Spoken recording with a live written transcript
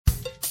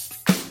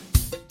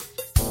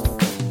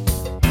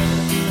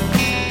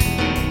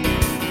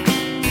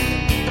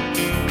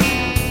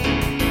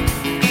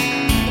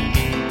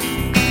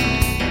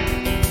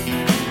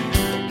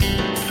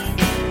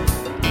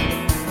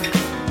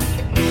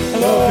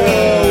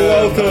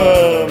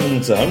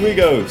Welcome to Hungry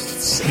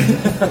Ghosts.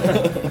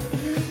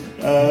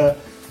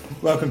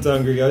 Welcome to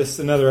Hungry Ghosts,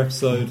 another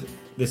episode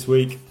this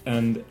week,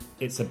 and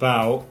it's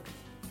about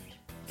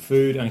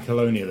food and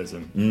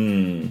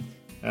colonialism,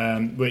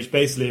 which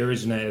basically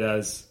originated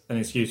as an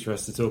excuse for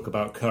us to talk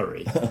about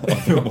curry.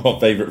 Our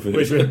favourite food.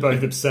 Which we're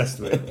both obsessed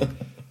with.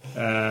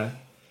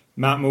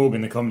 Matt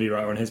Morgan, the comedy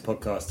writer, on his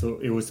podcast,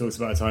 he always talks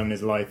about a time in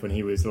his life when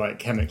he was like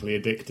chemically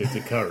addicted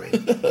to curry.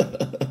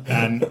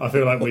 And I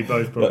feel like we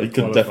both probably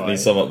could qualify. definitely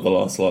sum up the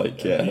last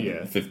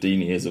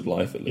 15 years of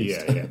life at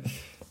least.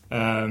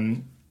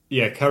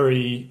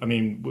 Curry. I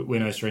mean,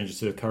 we're no strangers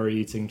to a curry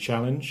eating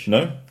challenge.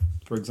 No,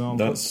 for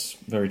example, that's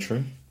very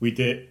true. We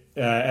did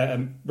at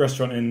a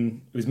restaurant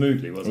it was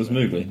Moogly, wasn't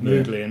it?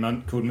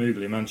 Moogly, called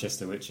Moogly in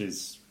Manchester, which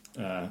is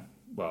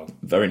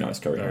very nice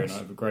curry very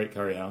house. nice, a great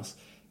curry house.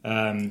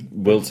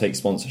 We'll take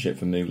sponsorship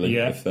from Moogly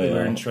if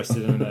we're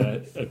interested in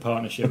a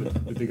partnership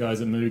with the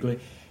guys at Moogly.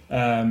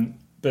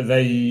 But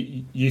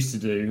they used to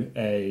do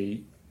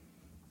a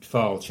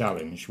file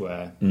challenge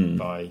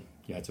whereby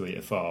you had to eat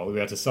a file. We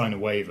had to sign a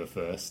waiver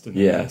first, and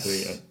then you had to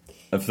eat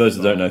and for those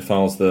that don't know,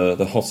 file's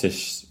the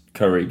hottest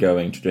curry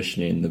going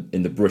traditionally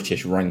in the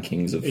British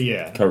rankings of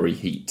curry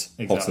heat.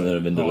 Exactly. Hotter than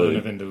a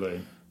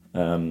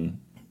Vindaloo.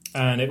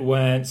 And it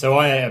went... So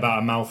I ate about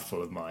a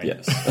mouthful of mine.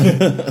 Yes.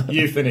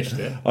 You finished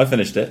it. I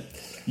finished it.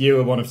 You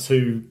were one of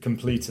two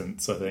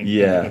completants, I think,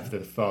 of the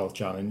file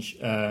challenge.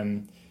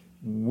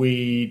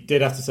 We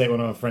did have to take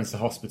one of our friends to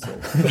hospital.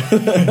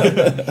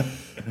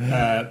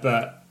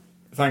 But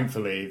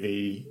thankfully,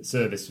 the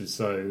service was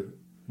so...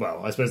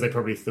 Well, I suppose they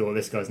probably thought,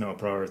 this guy's not a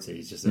priority,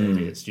 he's just an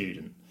idiot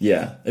student.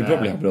 Yeah, it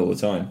probably happened all the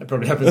time. It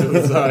probably happens all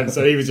the time.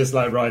 So he was just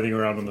like writhing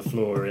around on the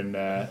floor in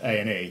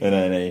A&E.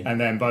 And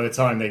then by the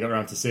time they got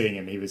around to seeing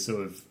him, he was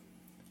sort of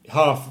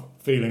half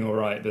feeling all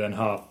right, but then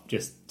half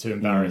just too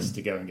embarrassed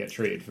to go and get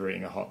treated for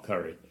eating a hot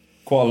curry.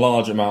 Quite a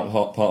large amount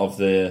part of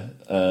the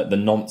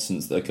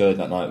nonsense that occurred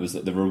that night was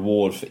that the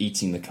reward for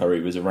eating the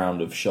curry was a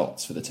round of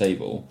shots for the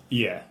table.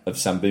 Yeah. Of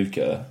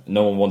Sambuca.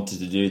 No one wanted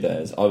to do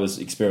theirs. I was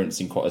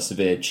experiencing quite a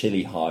severe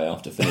chili high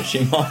after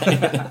finishing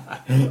mine.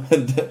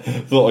 And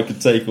thought I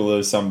could take all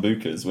those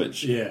Sambucas,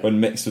 which,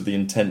 when mixed with the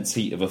intense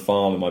heat of a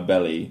farm in my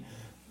belly,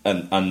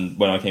 and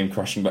when I came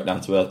crashing back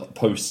down to earth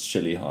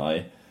post-chili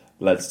high,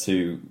 led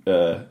to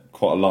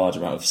quite a large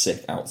amount of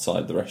sick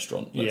outside the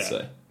restaurant, let's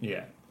say.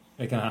 Yeah.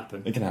 It can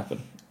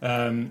happen.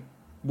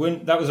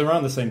 When that was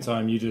around the same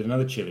time you did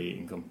another chili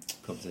eating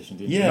competition,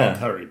 didn't you? Not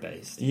curry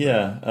based.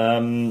 Yeah.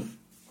 I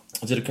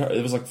did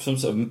it was like some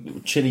sort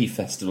of chili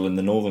festival in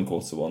the Northern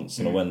Quarter once,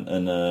 and I went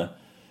and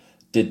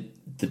did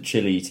the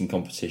chili eating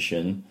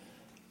competition,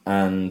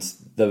 and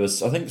there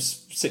was, I think,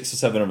 6 or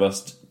 7 of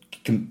us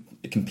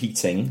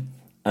competing,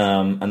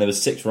 and there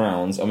was 6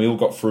 rounds, and we all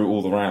got through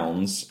all the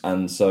rounds,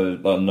 and so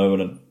no one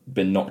had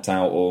been knocked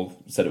out or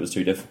said it was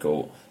too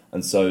difficult.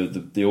 And so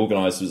the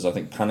organisers, I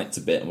think, panicked a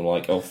bit and were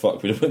like, oh,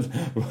 fuck, we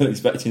weren't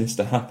expecting this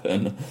to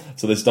happen.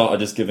 So they started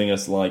just giving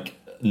us, like,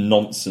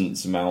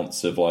 nonsense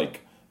amounts of,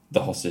 like,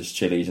 the hottest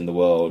chilies in the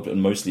world,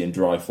 and mostly in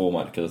dry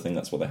format, because I think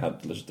that's what they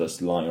had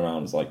just lying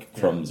around as, like,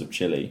 crumbs of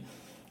chili.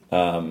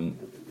 And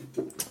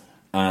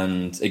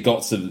it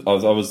got to... I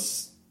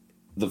was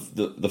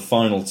the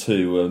final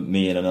 2 were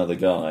me and another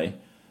guy.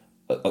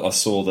 I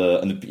saw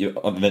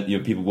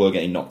people were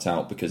getting knocked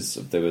out because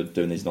they were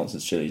doing these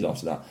nonsense chilies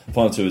after that.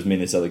 Final 2 was me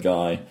and this other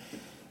guy.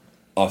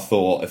 I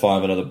thought, if I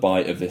have another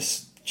bite of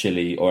this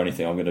chili or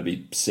anything, I'm going to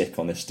be sick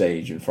on this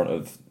stage in front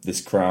of this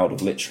crowd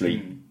of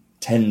literally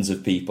tens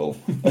of people.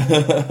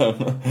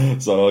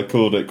 So I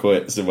called it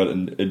quits and went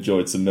and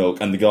enjoyed some milk.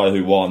 And the guy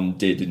who won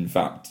did, in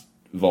fact,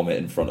 vomit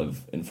in front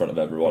of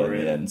everyone in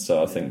the end.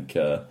 So I think...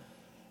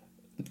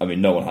 I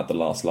mean, no one had the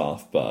last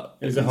laugh, but...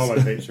 It was a hollow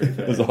victory for him.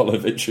 It was a hollow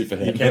victory for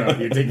him. You came out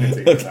with your dignity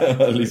intact.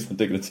 At least my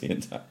dignity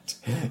intact.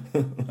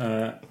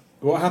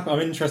 What happened?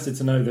 I'm interested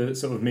to know the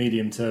sort of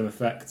medium-term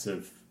effects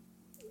of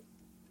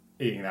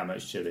eating that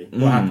much chili.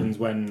 What happens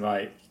when,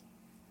 like,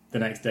 the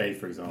next day,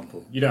 for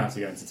example? You don't have to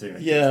go into too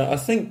much. Yeah, I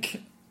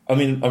think... I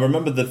mean, I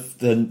remember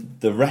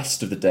the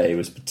rest of the day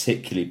was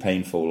particularly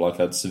painful. Like,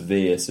 I had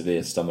severe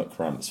stomach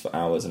cramps for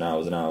hours and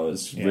hours and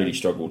hours. Yeah. Really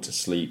struggled to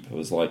sleep. I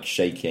was, like,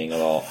 shaking a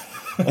lot.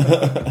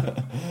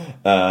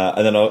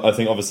 And then I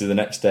think, obviously, the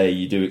next day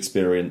you do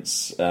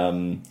experience,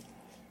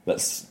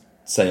 let's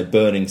say, a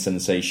burning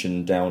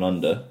sensation down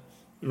under.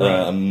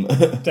 Right.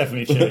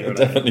 Definitely chili related.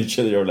 Definitely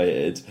chili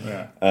related.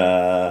 Yeah.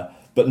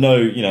 But no,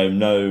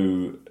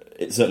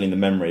 it's certainly in the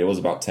memory. It was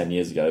about 10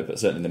 years ago, but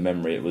certainly in the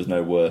memory, it was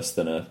no worse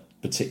than a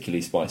particularly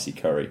spicy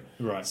curry.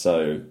 Right.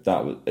 So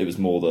it was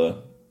more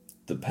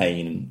the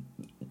pain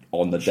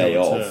on the day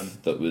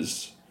off that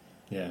was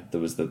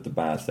the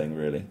bad thing,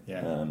 really.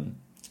 Yeah.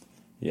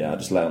 I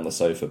just lay on the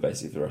sofa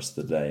basically for the rest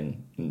of the day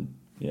and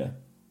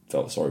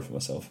felt sorry for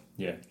myself.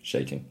 Yeah.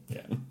 Shaking.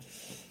 Yeah.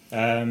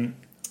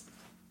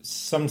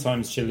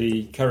 Sometimes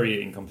curry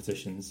eating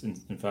competitions,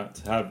 in fact,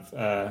 have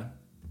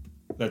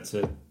led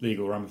to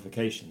legal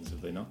ramifications,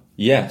 have they not?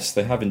 Yes,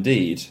 they have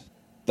indeed.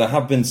 There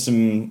have been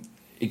some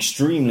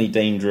extremely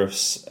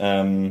dangerous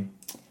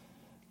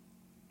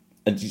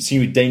and you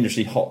see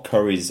dangerously hot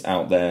curries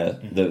out there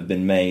that have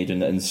been made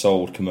and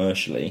sold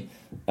commercially.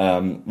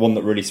 One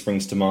that really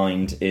springs to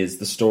mind is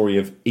the story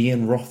of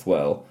Ian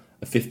Rothwell,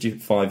 a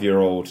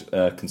 55-year-old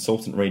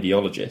consultant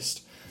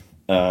radiologist.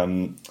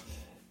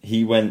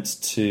 He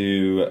went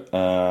to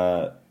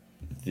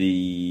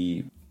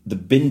the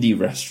Bindi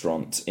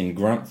restaurant in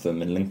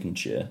Grantham in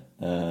Lincolnshire.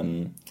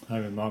 Home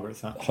of Margaret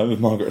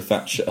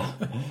Thatcher.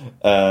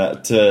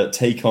 To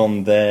take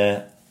on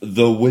the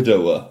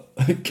Widower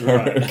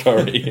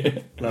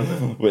curry,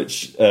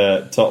 which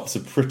tops a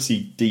pretty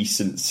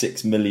decent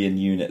 6 million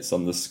units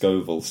on the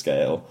Scoville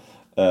scale,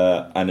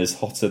 and is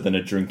hotter than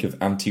a drink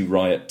of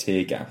anti-riot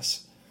tear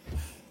gas.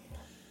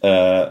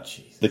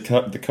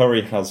 The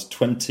curry has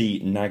 20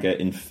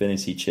 Naga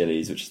Infinity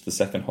chilies, which is the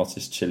second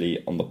hottest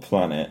chili on the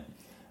planet,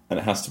 and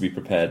it has to be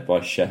prepared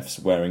by chefs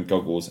wearing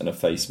goggles and a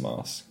face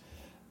mask.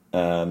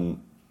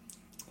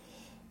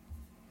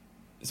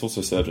 It's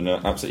also served in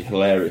an absolutely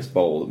hilarious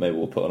bowl that maybe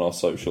we'll put on our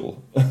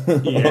social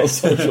our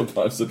social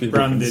posts so people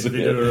branded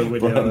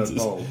Widower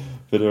bowl.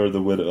 Widower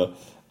the Widower.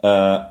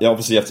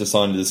 Obviously, you have to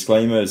sign a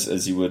disclaimer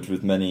as you would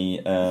with many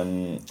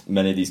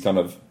of these kind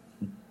of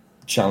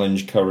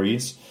challenge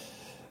curries.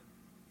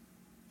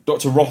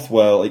 Dr.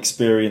 Rothwell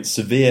experienced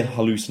severe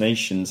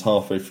hallucinations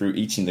halfway through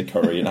eating the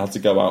curry and had to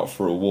go out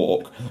for a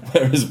walk,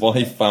 where his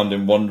wife found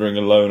him wandering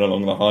alone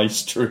along the high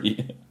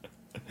street.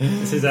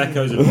 This is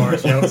echoes of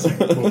Boris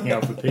Yeltsin walking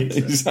out for pizza.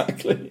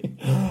 Exactly.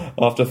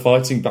 After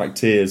fighting back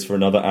tears for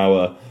another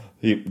hour,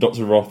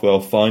 Dr. Rothwell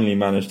finally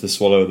managed to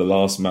swallow the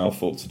last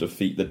mouthful to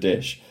defeat the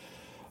dish.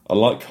 I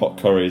like hot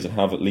curries and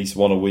have at least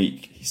one a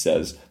week, he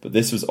says, but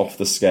this was off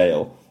the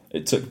scale.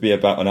 It took me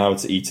about an hour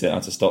to eat it. I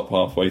had to stop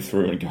halfway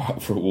through and go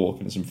out for a walk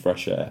in some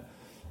fresh air.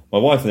 My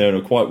wife and the owner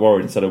were quite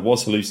worried and said I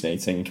was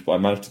hallucinating, but I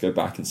managed to go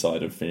back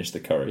inside and finish the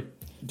curry.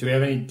 Do we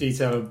have any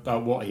detail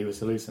about what he was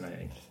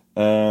hallucinating?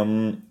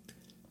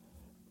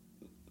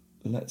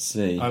 Let's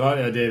see. I like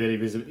the idea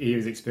that he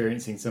was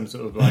experiencing some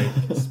sort of like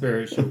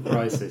spiritual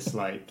crisis,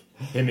 like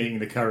him eating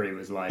the curry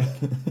was like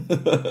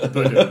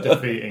Buddha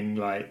defeating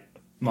like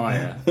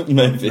Maya.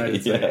 Maybe,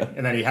 yeah.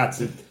 And then he had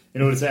to,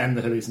 in order to end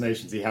the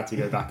hallucinations, he had to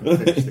go back and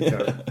finish the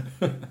curry.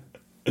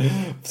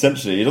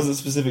 Essentially, he doesn't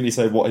specifically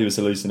say what he was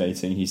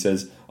hallucinating. He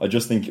says, I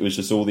just think it was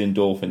just all the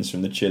endorphins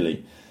from the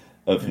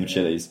the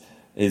chilies.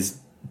 His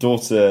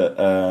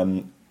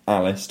daughter,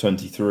 Alice,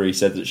 23,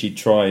 said that she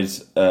tried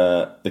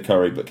the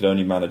curry but could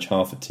only manage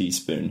half a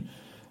teaspoon.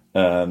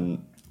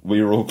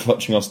 We were all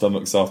clutching our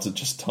stomachs after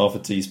just half a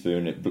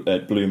teaspoon.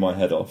 It blew my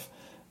head off.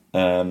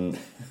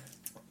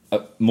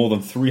 More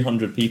than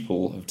 300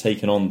 people have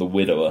taken on the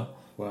Widower.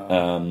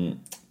 Wow.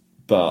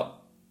 But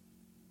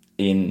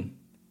Ian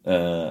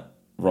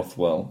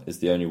Rothwell is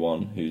the only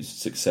one who's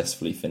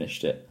successfully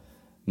finished it.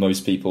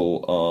 Most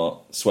people are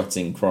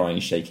sweating, crying,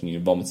 shaking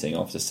and vomiting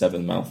after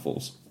 7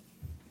 mouthfuls.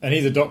 And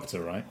he's a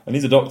doctor, right? And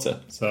he's a doctor.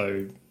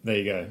 So, there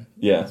you go.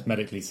 Yeah. It's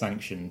medically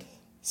sanctioned.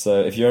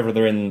 So, if you're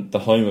ever in the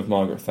home of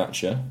Margaret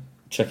Thatcher,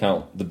 check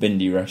out the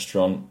Bindi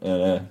restaurant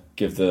and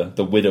give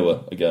the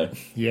Widower a go.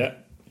 Yeah.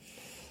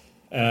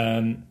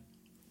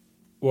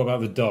 What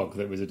about the dog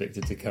that was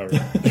addicted to curry?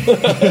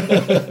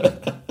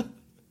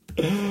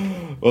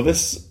 Well,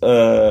 this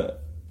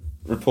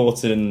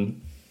reported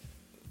in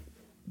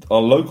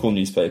our local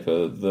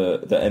newspaper,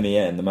 the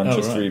MEN, the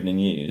Manchester Evening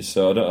News.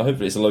 So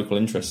hopefully it's a local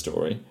interest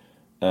story.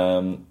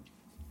 But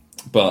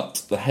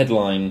the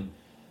headline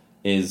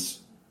is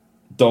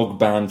dog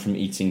banned from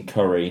eating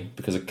curry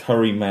because a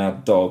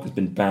curry-mad dog has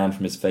been banned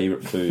from his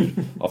favourite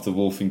food after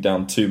wolfing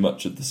down too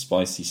much of the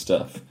spicy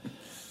stuff.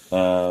 He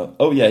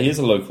is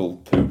a local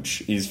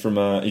pooch. He's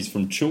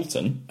from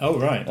Chiltern. Oh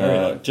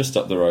right, just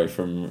up the road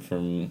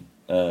from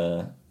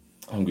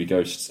Hungry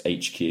Ghosts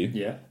HQ.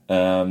 Yeah.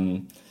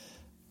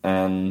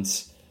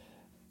 And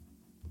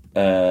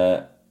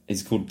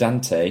he's called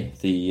Dante,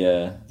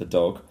 the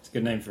dog. It's a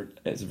good name for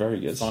it's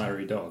very good.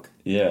 Fiery dog.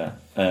 Yeah.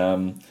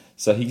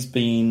 So he's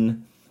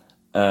been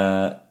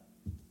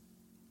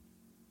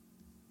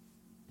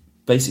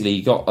basically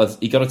he got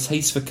a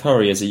taste for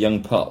curry as a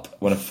young pup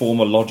when a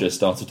former lodger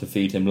started to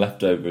feed him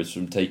leftovers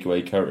from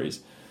takeaway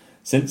curries.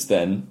 Since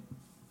then,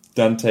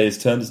 Dante has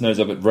turned his nose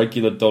up at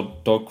regular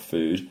dog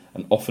food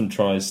and often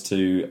tries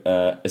to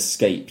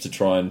escape to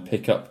try and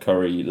pick up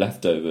curry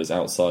leftovers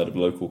outside of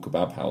local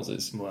kebab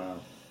houses. Wow.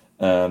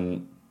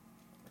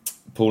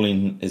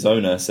 Pauline, his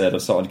owner, said,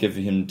 I've started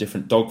giving him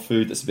different dog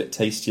food that's a bit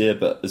tastier,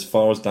 but as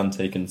far as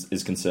Dante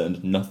is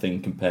concerned,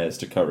 nothing compares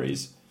to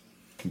curries.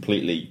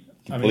 Completely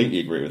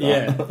agree with that.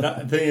 Yeah,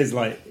 the thing is,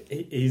 like,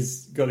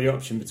 he's got the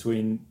option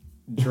between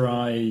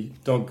dry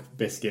dog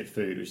biscuit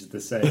food, which is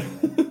the same,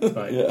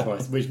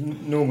 twice, which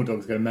normal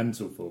dogs go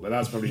mental for, but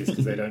that's probably just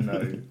because they don't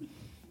know,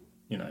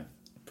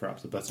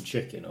 perhaps a butter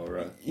chicken or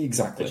a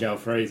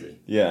jalfrezi.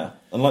 Yeah,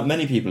 and like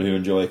many people who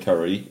enjoy a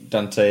curry,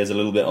 Dante is a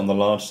little bit on the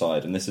large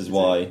side, and this is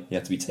why he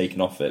had to be taken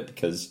off it,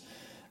 because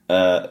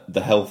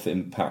the health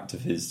impact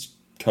of his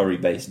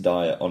curry-based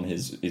diet on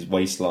his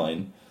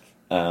waistline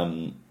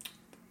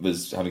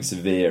was having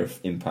severe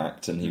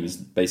impact, and he was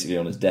basically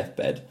on his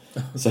deathbed.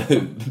 So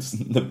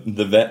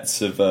the vets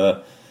have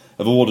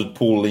ordered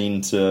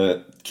Pauline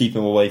to keep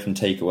him away from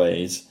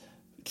takeaways,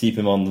 keep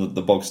him on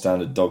the bog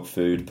standard dog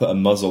food, put a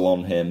muzzle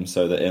on him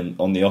so that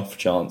on the off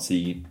chance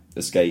he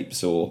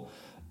escapes or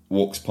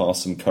walks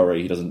past some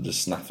curry, he doesn't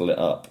just snaffle it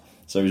up.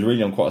 So he's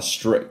really on quite a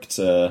strict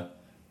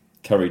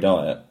curry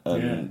diet.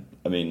 And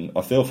I mean,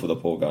 I feel for the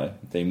poor guy.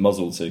 Being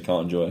muzzled so he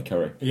can't enjoy a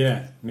curry.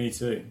 Yeah, me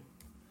too.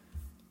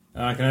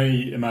 I can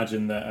only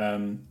imagine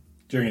that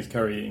during his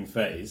curry eating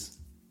phase,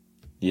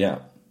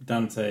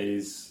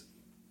 Dante's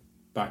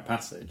back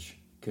passage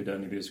could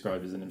only be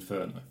described as an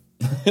inferno.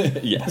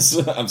 Yes,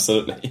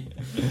 absolutely.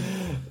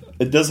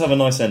 It does have a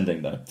nice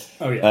ending, though.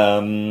 Oh,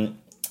 yeah.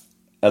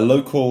 A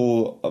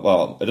local...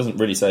 Well, it doesn't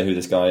really say who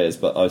this guy is,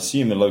 but I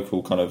assume a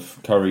local kind of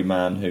curry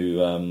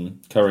man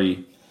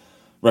curry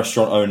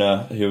restaurant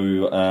owner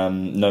who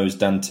knows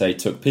Dante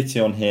took pity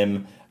on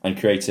him and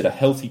created a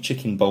healthy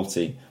chicken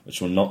balti,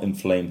 which will not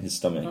inflame his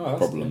stomach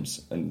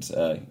problems and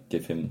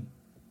give him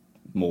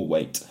more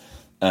weight.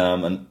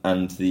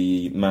 And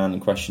the man in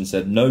question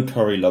said, no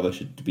curry lover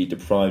should be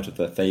deprived of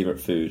their favourite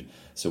food,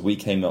 so we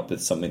came up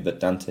with something that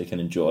Dante can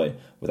enjoy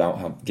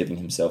without giving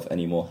himself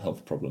any more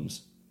health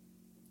problems.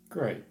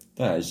 Great.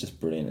 That is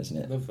just brilliant, isn't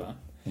it? Love that.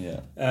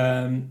 Yeah.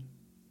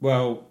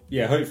 Well,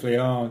 yeah, hopefully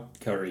our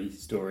curry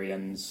story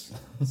ends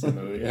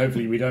similarly.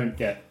 Hopefully we don't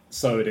get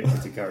so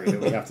addicted to curry that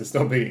we have to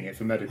stop eating it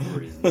for medical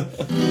reasons.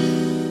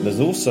 There's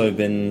also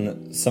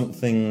been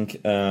something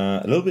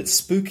a little bit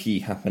spooky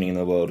happening in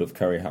the world of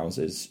curry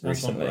houses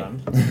recently.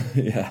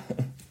 Yeah,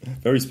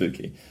 very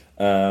spooky.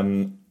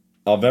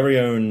 Our very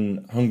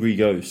own Hungry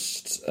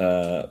Ghost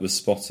was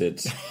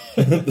spotted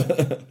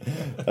by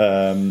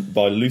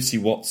Lucy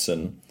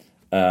Watson,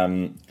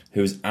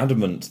 who was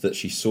adamant that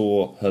she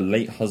saw her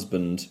late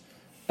husband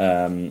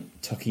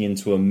tucking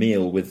into a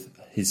meal with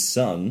his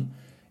son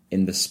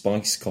in the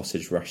Spice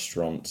Cottage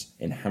restaurant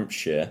in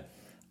Hampshire,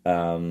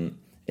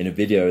 in a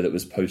video that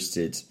was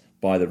posted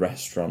by the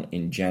restaurant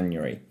in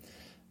January.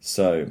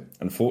 So,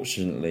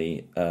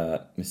 unfortunately,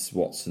 Mrs.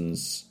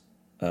 Watson's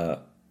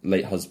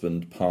late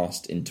husband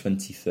passed in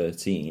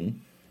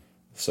 2013,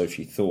 so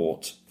she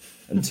thought,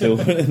 until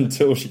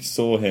she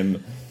saw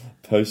him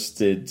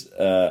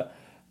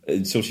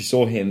until she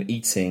saw him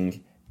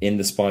eating in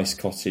the Spice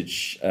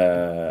Cottage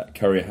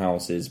Curry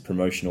House's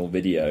promotional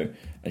video,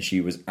 and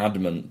she was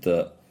adamant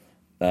that,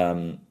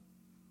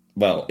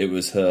 it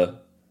was her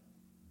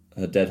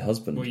dead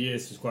husband. Well, yeah,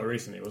 this was quite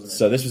recently, wasn't it?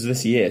 So this was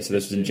this year. So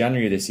this was in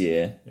January this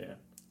year. Yeah.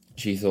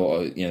 She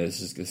thought,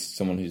 this is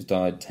someone who's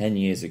died 10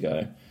 years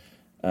ago.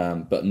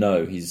 But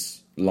no,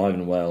 he's alive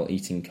and well,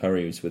 eating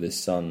curries with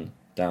his son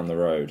down the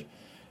road.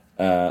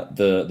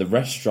 The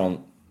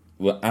restaurant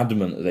were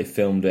adamant that they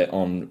filmed it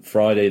on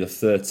Friday the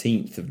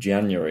 13th of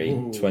January,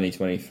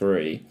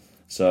 2023.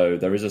 So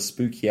there is a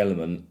spooky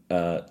element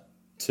to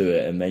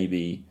it, and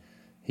maybe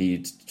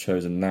he'd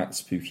chosen that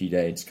spooky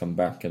day to come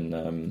back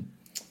and...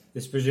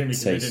 This presumably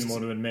because they didn't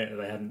want to admit that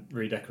they hadn't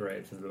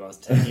redecorated for the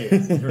last 10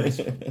 years.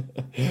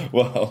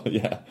 Well,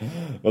 yeah.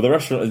 Well, the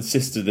restaurant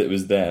insisted it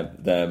was them,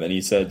 and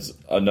he said,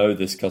 I know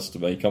this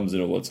customer, he comes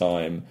in all the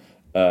time.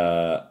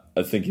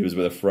 I think he was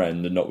with a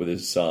friend and not with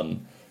his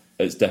son.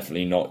 It's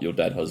definitely not your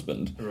dead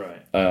husband.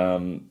 Right.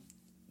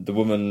 The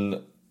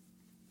woman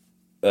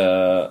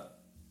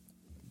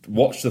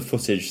watched the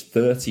footage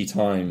 30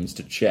 times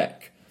to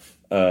check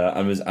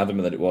and was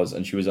adamant that it was,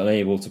 and she was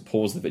unable to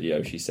pause the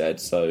video, she said,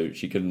 so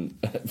she couldn't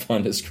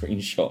find a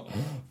screenshot.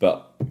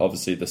 But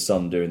obviously the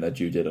son, doing their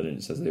due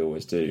diligence, as they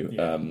always do,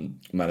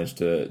 managed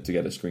to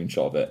get a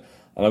screenshot of it.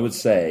 And I would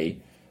say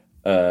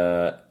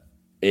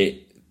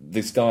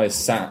this guy is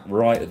sat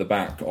right at the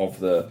back of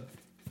the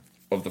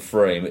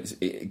frame.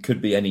 It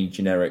could be any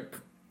generic...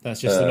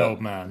 That's just an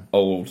old man.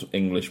 Old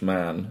English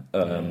man.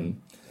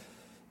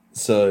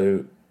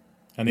 So...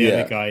 And the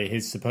other guy,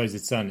 his supposed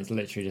son, is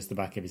literally just the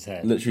back of his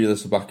head. Literally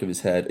just the back of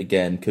his head.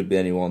 Again, could be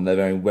anyone.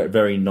 They're wearing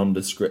very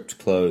nondescript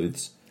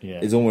clothes.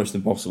 Yeah. It's almost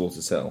impossible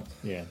to tell.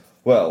 Yeah.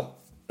 Well,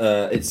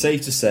 it's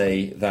safe to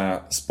say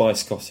that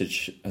Spice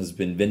Cottage has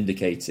been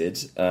vindicated.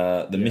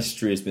 The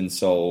mystery has been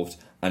solved,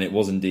 and it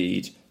was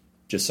indeed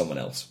just someone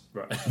else.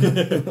 Right.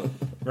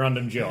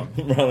 Random John.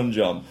 Random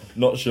John.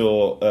 Not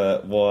sure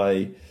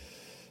why...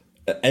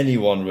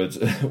 anyone would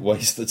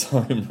waste the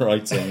time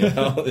writing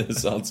about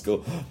this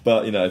article,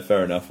 but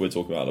fair enough. We're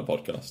talking about a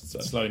podcast, so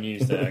slow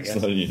news there, I guess.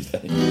 Slow news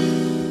day.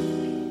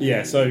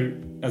 Yeah. So,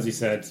 as you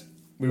said,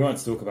 we wanted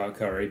to talk about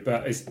curry,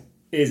 but it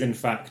is in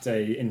fact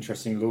a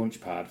interesting launch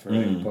pad for a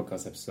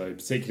podcast episode,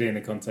 particularly in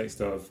the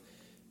context of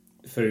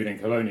food and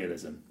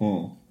colonialism.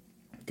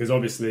 Because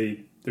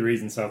obviously, the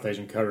reason South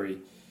Asian curry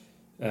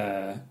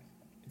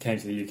came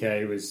to the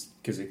UK was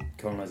because of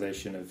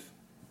colonisation of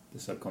the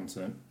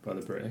subcontinent by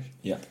the British.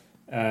 Yeah.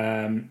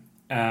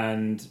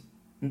 And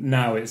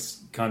now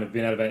it's kind of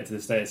been elevated to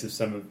the status of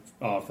some of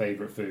our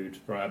favourite food,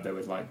 right up there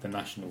with like the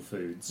national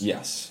foods.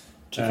 Yes.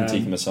 Chicken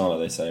tikka masala,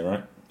 they say,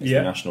 right? It's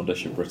the national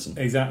dish of Britain.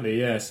 Exactly,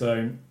 yeah.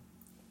 So,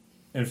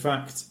 in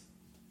fact,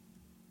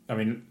 I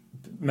mean,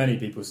 many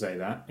people say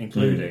that,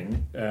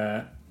 including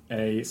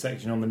a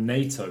section on the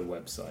NATO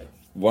website.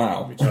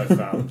 Wow. Which I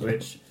found,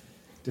 which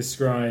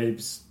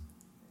describes,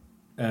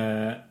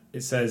 it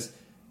says,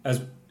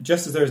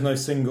 just as there is no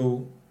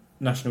single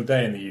national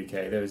day in the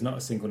UK, there is not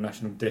a single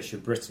national dish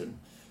of Britain,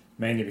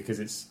 mainly because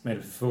it's made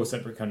up of 4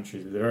 separate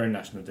countries with their own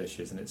national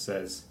dishes, and it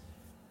says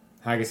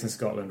haggis in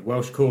Scotland,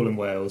 Welsh caul in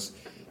Wales,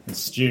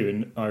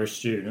 and Irish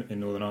stew in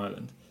Northern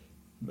Ireland.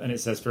 And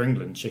it says for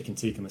England, chicken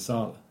tikka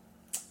masala.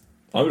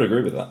 I would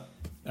agree with that.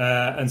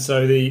 And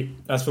so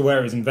as for where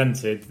it was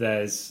invented,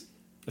 there's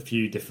a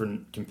few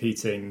different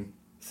competing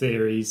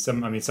theories.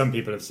 Some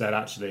people have said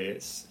actually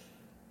it's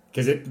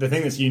because the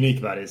thing that's unique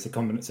about it is the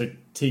combination. So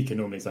tikka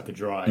normally is like a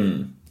dry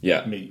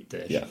meat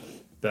dish,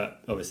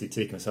 but obviously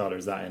tikka masala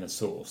is that in a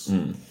sauce.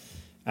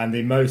 And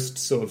the most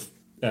sort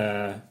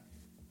of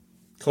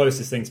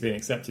closest thing to being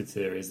accepted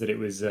theory is that it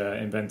was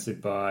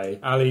invented by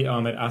Ali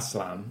Ahmed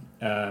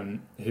Aslam,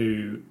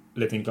 who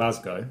lived in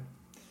Glasgow.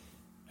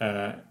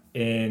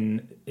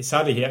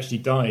 Sadly, he actually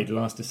died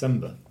last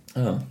December.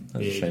 Oh,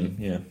 that's a shame.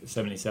 Yeah,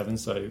 77.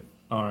 So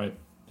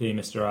R.I.P.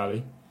 Mr.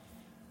 Ali.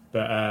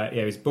 But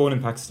he was born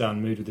in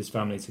Pakistan, moved with his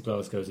family to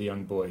Glasgow as a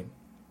young boy,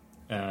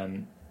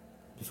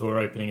 before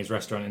opening his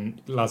restaurant in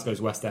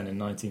Glasgow's West End in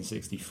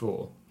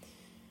 1964.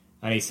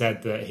 And he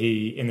said that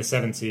in the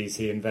 70s,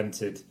 he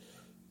invented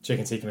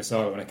chicken tikka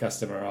masala when a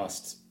customer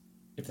asked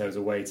if there was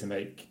a way to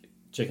make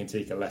chicken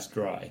tikka less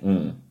dry.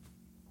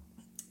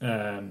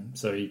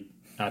 So he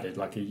added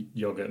like a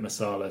yogurt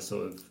masala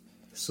sort of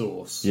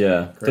sauce.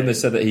 Yeah. Then they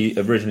said that he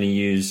originally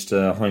used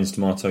Heinz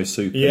tomato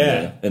soup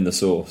in the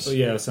sauce. Oh,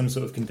 yeah, some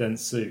sort of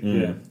condensed soup,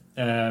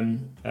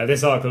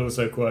 This article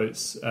also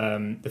quotes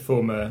the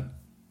former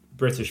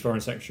British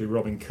Foreign Secretary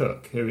Robin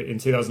Cook, who in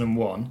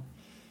 2001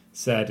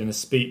 said in a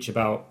speech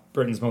about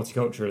Britain's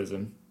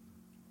multiculturalism,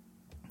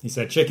 he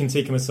said, chicken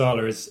tikka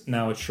masala is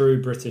now a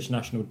true British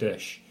national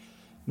dish,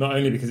 not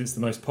only because it's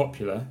the most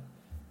popular,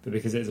 but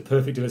because it is a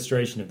perfect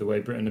illustration of the way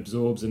Britain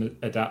absorbs and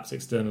adapts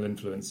external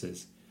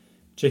influences.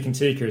 Chicken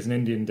tikka is an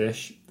Indian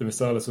dish. The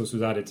masala sauce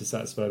was added to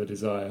satisfy the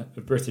desire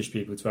of British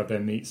people to have their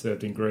meat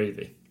served in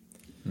gravy.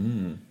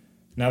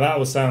 Now that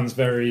all sounds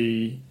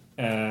very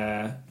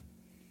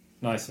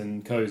nice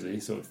and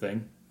cosy sort of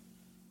thing.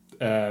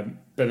 But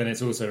then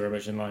it's also very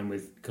much in line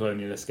with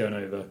colonialists going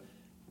over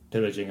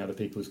pillaging other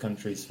people's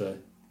countries for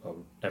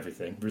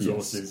everything,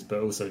 resources, but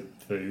also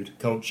food,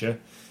 culture.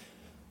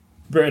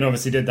 Britain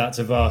obviously did that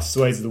to vast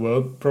swathes of the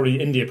world,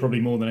 probably India, probably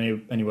more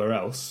than anywhere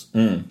else.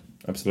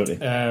 Absolutely.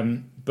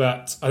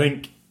 But I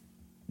think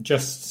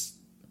just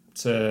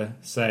to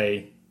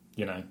say,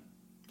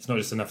 it's not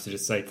just enough to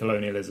just say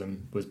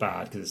colonialism was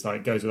bad, because it's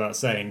like it goes without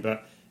saying,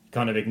 but it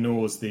kind of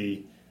ignores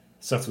the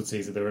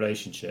subtleties of the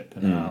relationship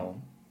and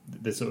how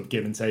the sort of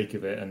give and take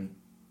of it. And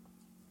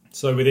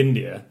so with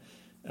India,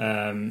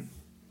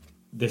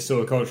 this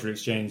sort of cultural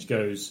exchange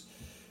goes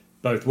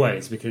both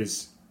ways,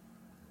 because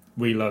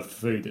we love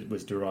food that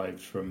was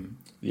derived from,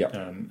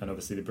 and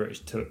obviously the British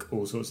took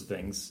all sorts of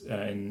things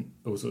in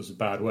all sorts of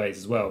bad ways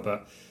as well.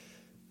 But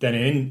then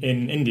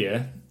in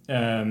India,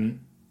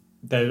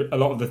 there a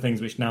lot of the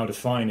things which now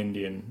define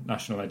Indian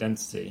national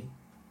identity,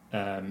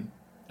 and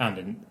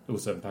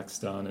also in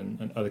Pakistan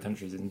and other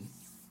countries in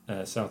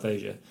South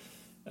Asia,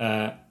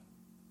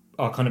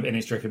 are kind of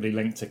inextricably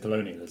linked to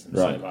colonialism.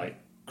 Right. So like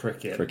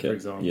cricket, for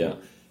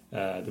example,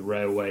 the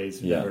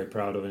railways, we're very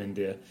proud of in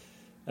India.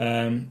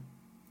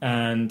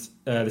 And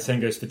the same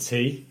goes for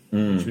tea,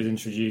 which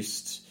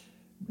was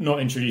not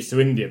introduced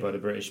to India by the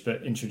British,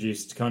 but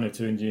introduced kind of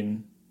to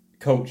Indian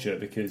culture,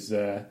 because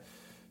black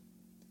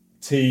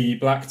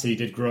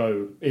tea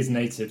is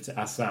native to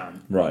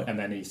Assam, right, and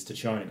then east to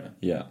China.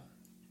 Yeah.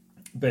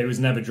 But it was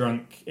never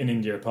drunk in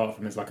India apart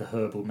from as like a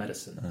herbal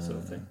medicine sort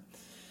of thing.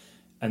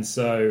 And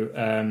so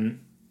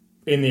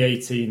in the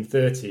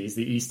 1830s,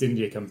 the East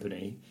India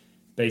Company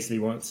basically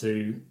wanted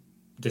to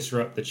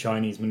disrupt the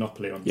Chinese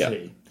monopoly on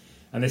tea.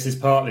 And this is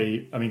part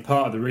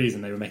of the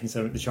reason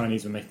the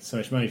Chinese were making so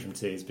much money from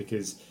tea is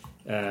because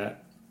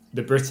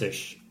the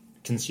British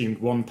consumed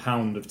 1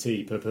 pound of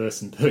tea per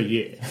person per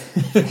year.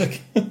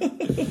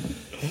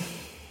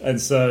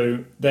 And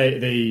so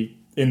they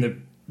in the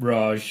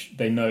Raj,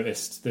 they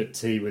noticed that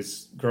tea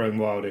was growing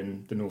wild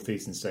in the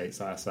northeastern states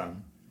like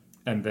Assam,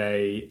 and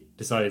they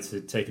decided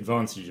to take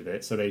advantage of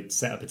it. So they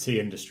set up a tea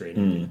industry in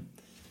India.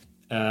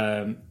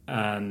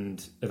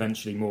 And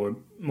eventually more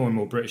and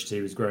more British tea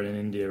was grown in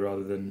India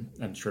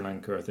and Sri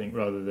Lanka, I think,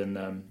 rather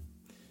than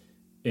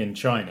in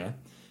China.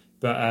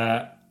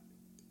 But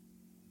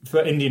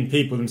for Indian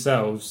people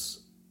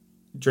themselves,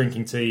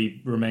 drinking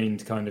tea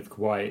remained kind of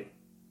quite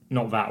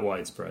not that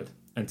widespread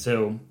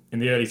until in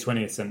the early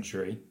 20th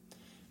century,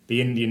 the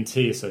Indian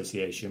Tea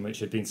Association, which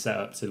had been set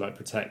up to like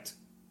protect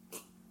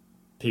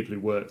people who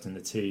worked in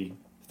the tea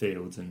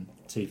fields and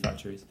tea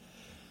factories,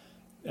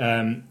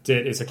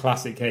 it's a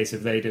classic case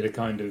of they did a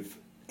kind of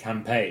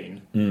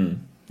campaign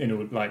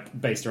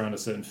based around a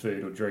certain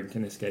food or drink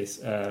in this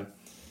case.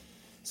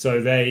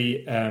 So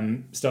they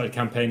started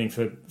campaigning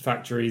for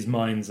factories,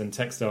 mines and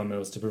textile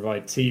mills to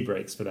provide tea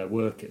breaks for their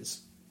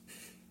workers.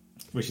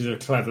 which is a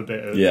clever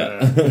bit of Yeah.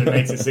 it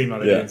makes it seem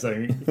like they're Yeah. doing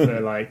something for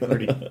like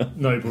really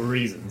noble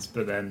reasons,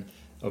 but then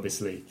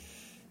obviously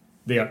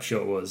the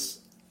upshot was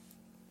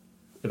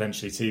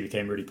eventually tea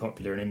became really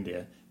popular in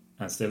India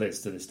and still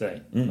is to this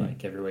day.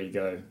 Like everywhere you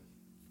go,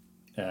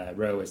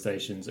 railway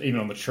stations, even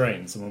on the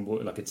train,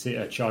 someone like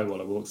a chai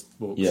walla walks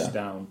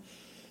down,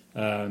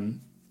 and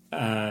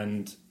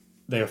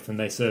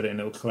they serve it in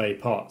little clay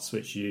pots,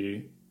 which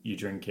you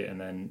drink it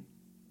and then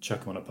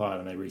chuck them on a pile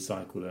and they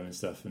recycle them and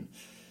stuff. And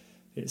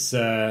it's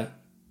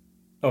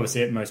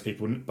obviously most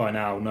people by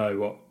now know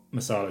what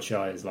masala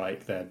chai is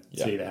like. Their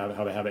tea,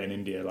 how they have it in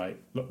India,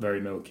 like very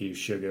milky,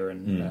 sugar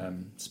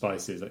and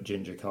spices like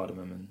ginger,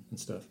 cardamom, and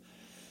stuff.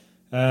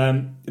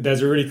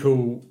 There's a really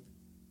cool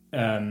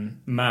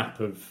map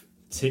of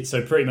tea.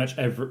 So pretty much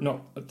I don't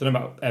know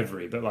about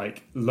every, but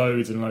like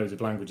loads and loads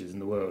of languages in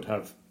the world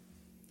have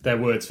their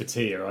words for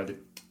tea are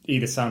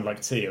either sound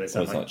like tea or they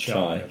sound like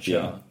chai or cha.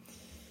 Yeah.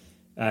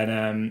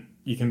 And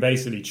you can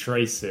basically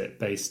trace it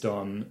based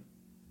on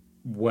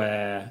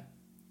where,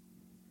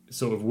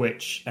 sort of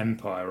which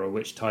empire or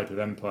which type of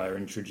empire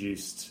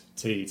introduced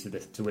tea to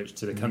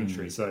the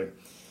country. So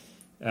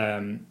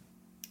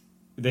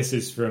this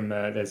is from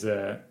there's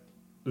a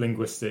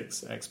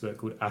linguistics expert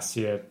called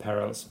Asya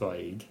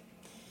Perel-Zweig,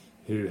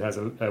 who has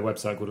a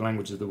website called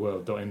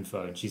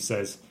languagesoftheworld.info, and she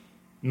says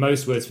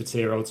most words for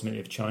tea are ultimately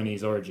of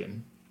Chinese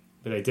origin,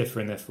 but they differ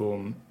in their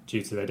form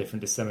due to their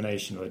different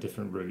dissemination or their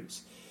different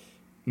roots.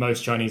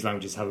 Most Chinese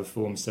languages have a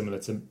form similar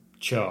to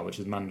cha, which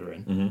is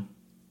Mandarin,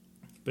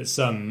 but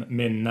some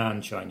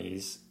Min-Nan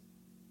Chinese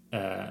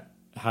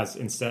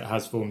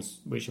has forms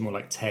which are more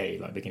like te,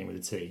 like beginning with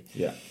a T.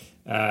 Yeah.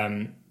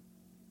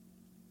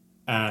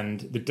 And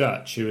the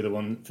Dutch, who are the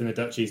one from the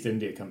Dutch East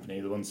India Company,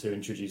 the ones who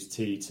introduced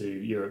tea to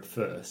Europe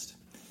first,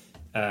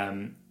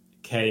 they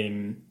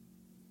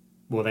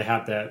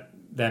had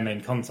their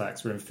main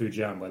contacts were in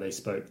Fujian, where they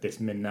spoke this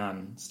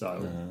Min-Nan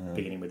style,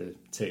 beginning with a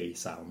T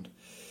sound.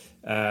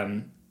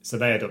 So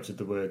they adopted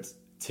the word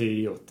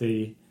tea or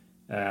tea,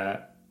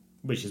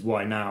 which is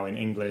why now in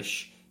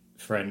English,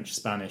 French,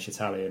 Spanish,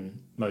 Italian,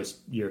 most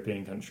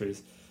European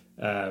countries,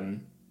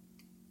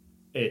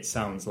 it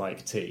sounds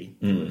like tea.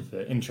 With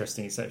an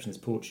interesting exception is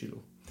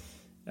Portugal.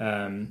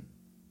 But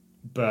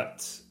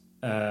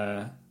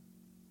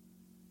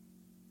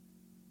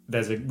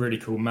there's a really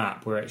cool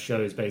map where it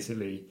shows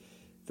basically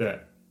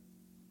that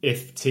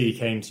if tea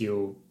came to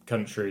your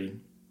country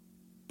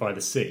by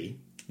the sea,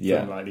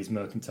 from like these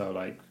mercantile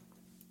like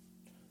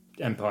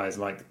empires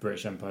like the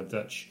British Empire,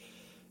 Dutch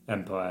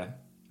Empire,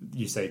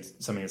 you say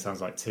something that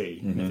sounds like tea.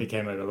 And if it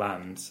came over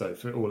land, so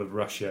for all of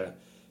Russia,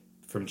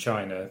 from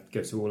China,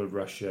 go to all of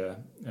Russia,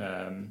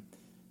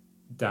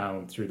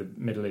 down through the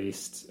Middle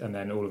East, and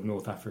then all of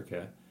North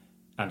Africa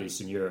and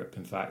Eastern Europe.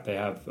 In fact, they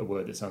have a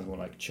word that sounds more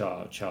like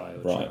chai or cha.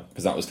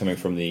 Because that was coming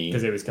from the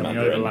because it was coming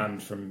Mandarin. over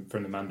land from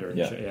the Mandarin.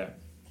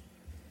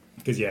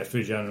 Because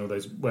Fujian and all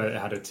those where it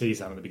had a T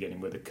sound at the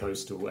beginning were the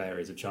coastal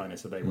areas of China,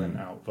 so they went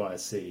out via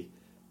sea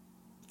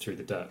through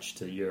the Dutch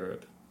to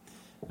Europe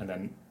and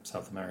then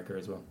South America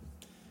as well,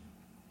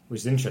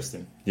 which is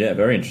interesting. Yeah,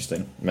 very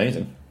interesting.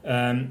 Amazing.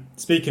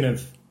 Speaking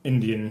of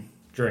Indian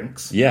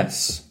drinks,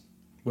 Yes.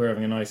 we're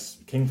having a nice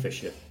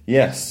Kingfisher.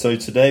 Yes, so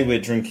today we're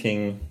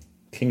drinking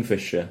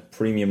Kingfisher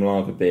Premium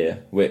Lager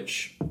Beer,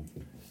 which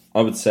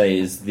I would say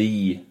is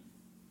the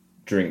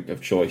drink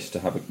of choice to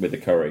have with a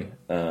curry.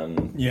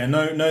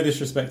 No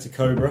disrespect to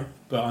Cobra,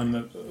 but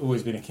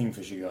always been a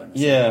Kingfisher guy myself.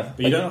 Yeah.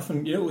 But you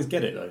don't always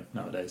get it though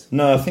nowadays.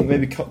 No, I think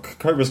maybe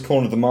Cobra's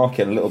cornered the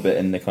market a little bit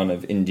in the kind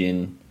of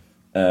Indian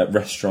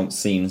restaurant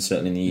scene,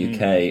 certainly in the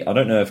UK. I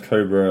don't know if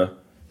Cobra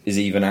is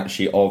even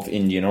actually of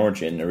Indian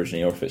origin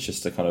originally, or if it's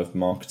just a kind of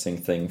marketing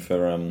thing for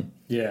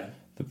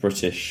the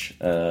British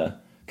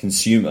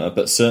consumer.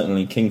 But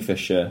certainly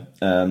Kingfisher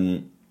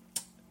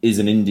is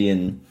an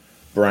Indian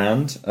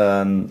brand.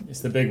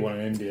 It's the big one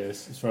in India,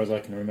 as far as I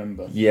can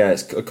remember. Yeah,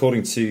 it's,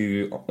 according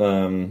to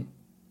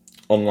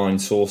online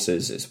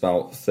sources, it's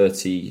about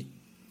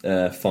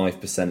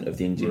 35% of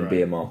the Indian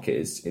beer market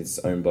is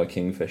owned by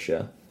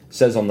Kingfisher. It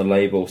says on the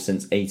label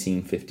since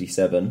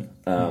 1857.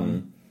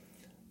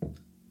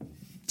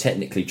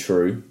 Technically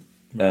true,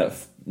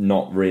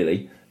 not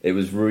really. It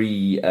was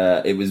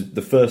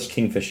the first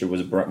Kingfisher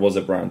was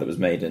a brand that was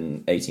made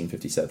in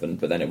 1857,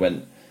 but then it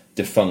went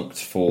defunct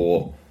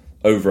for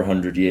over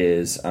 100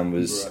 years and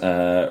was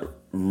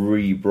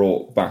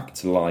re-brought back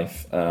to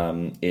life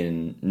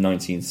in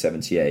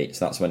 1978.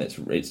 So that's when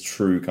its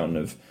true kind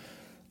of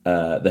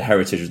the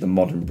heritage of the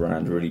modern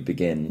brand really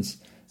begins.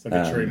 It's like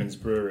a Truman's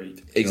Brewery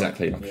job.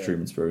 Exactly, like a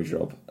Truman's Brewery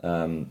job.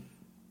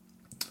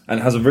 And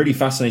it has a really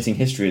fascinating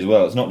history as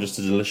well. It's not just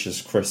a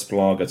delicious, crisp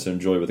lager to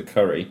enjoy with a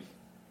curry.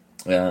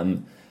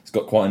 It's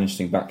got quite an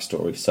interesting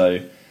backstory. So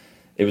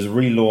it was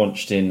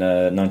relaunched in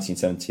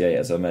 1978,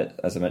 as I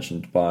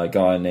mentioned, by a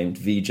guy named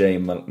Vijay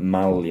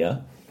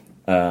Mallya,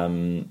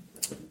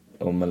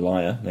 or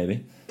Malaya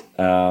maybe,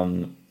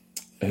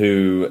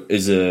 who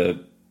is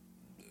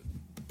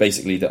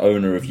basically the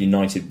owner of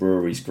United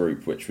Breweries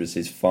Group, which was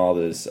his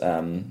father's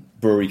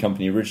brewery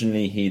company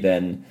originally. He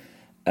then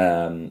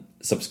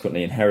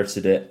subsequently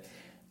inherited it.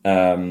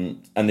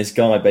 And this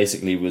guy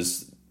basically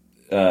was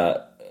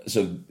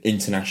sort of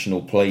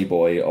international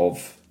playboy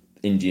of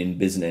Indian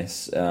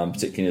business,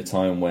 particularly at a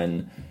time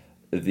when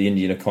the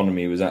Indian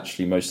economy was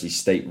actually mostly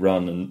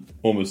state-run and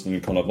almost in a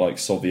kind of like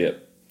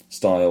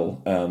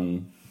Soviet-style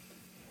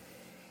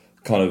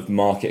kind of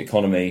market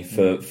economy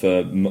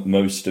for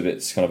most of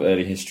its kind of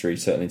early history,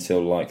 certainly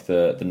until like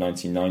the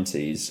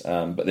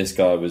 1990s. But this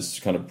guy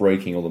was kind of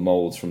breaking all the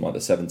molds from like the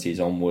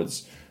 70s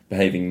onwards,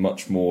 behaving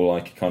much more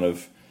like a kind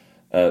of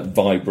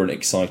vibrant,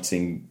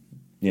 exciting,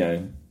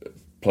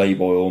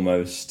 playboy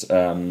almost,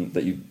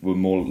 that you were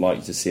more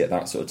likely to see at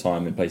that sort of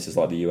time in places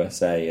like the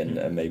USA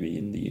and maybe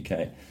in the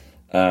UK.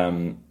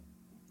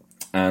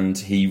 And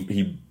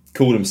he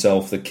called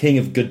himself the King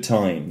of Good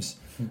Times.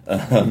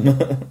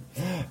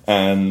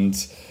 And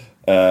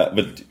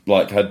but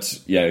like had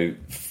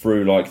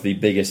through like the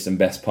biggest and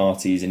best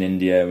parties in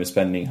India and was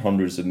spending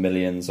hundreds of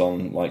millions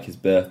on like his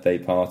birthday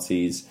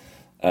parties.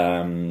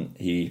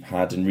 He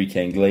had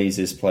Enrique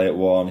Iglesias play at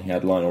one. He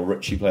had Lionel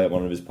Richie play at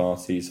one of his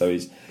parties. So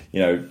he's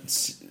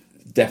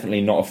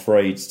definitely not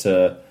afraid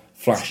to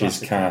flash his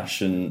cash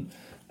and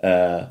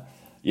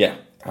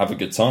have a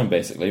good time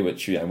basically.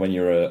 Which when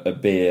you're a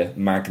beer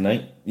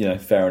magnate,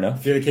 fair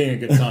enough. If you're the king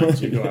of good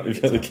times, you go have a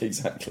good time.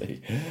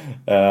 Exactly.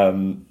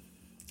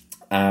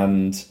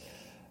 And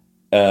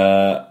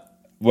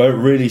where it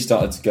really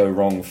started to go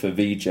wrong for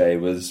VJ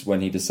was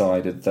when he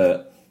decided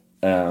that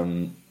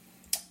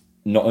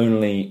not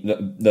only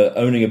that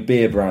owning a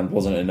beer brand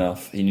wasn't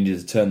enough, he needed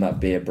to turn that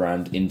beer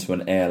brand into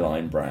an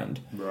airline brand.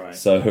 Right.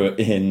 So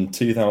in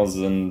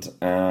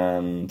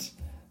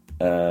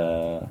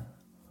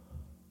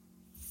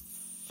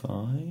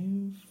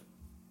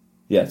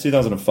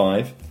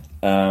 2005,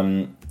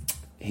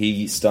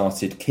 he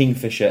started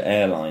Kingfisher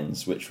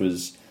Airlines, which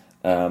was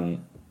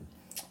an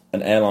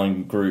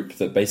airline group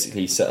that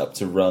basically set up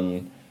to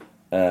run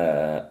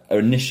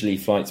initially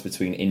flights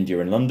between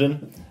India and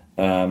London,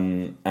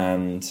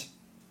 and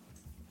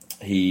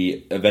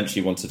he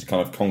eventually wanted to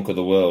kind of conquer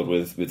the world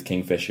with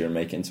Kingfisher and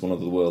make it into one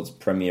of the world's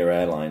premier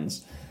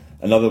airlines.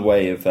 Another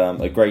way of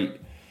a great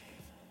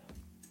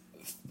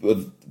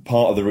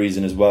part of the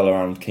reason as well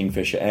around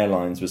Kingfisher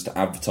Airlines was to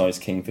advertise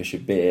Kingfisher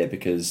beer,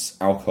 because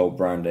alcohol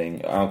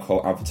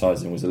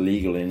advertising was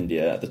illegal in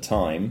India at the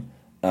time.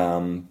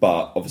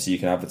 But obviously you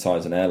can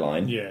advertise an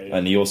airline. Yeah.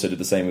 And he also did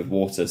the same with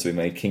water, so he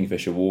made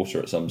Kingfisher Water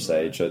at some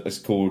stage. It's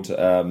called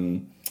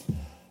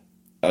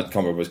I can't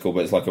remember what it's called,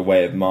 but it's like a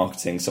way of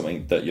marketing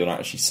something that you're not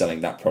actually selling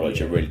that product.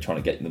 You're really trying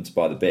to get them to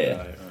buy the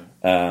beer.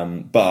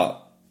 Right.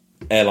 But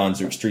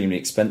airlines are extremely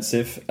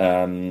expensive.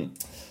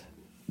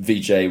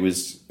 VJ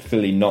was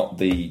clearly not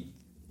the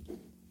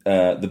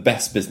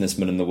best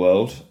businessman in the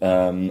world,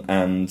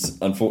 and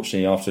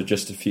unfortunately, after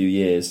just a few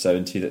years, so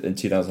in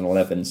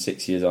 2011,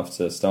 6 years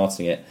after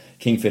starting it,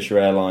 Kingfisher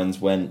Airlines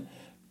went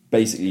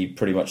basically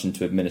pretty much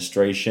into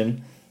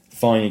administration.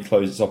 Finally,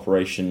 closed its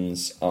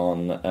operations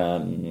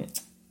in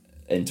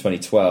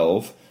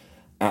 2012.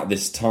 At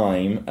this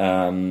time,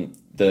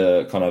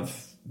 the kind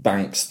of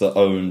banks that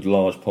owned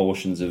large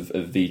portions of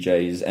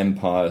VJ's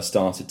empire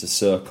started to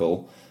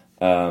circle.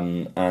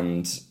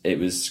 And it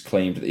was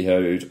claimed that he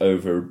owed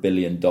over $1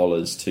 billion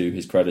to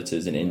his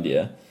creditors in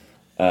India.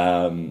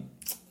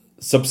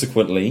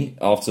 Subsequently,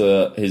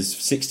 after his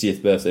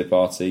 60th birthday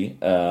party,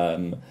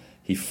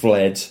 he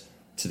fled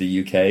to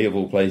the UK, of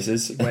all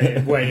places.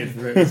 Waited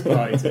for his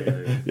party to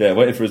go. Yeah,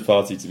 waited for his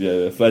party to be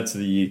over. Fled to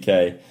the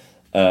UK.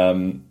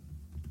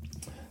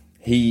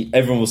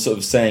 Everyone was sort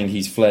of saying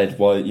he's fled.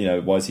 Why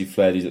is he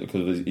fled?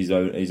 Because he's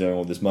owing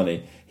all this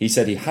money. He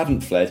said he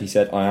hadn't fled. He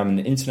said, I am an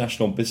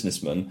international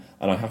businessman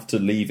and I have to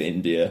leave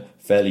India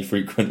fairly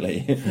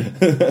frequently.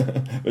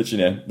 Which,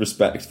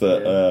 respect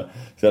that.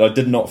 Said, I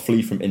did not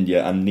flee from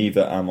India and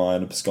neither am I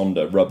an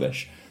absconder.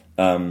 Rubbish.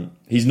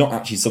 He's not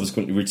actually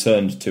subsequently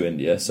returned to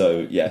India,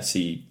 so yes,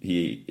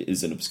 he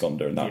is an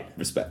absconder in that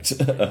respect.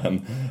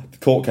 The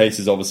court case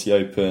is obviously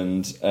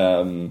opened,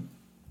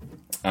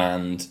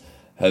 and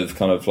have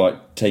kind of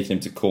like taken him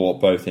to court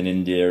both in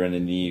India and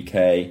in the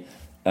UK.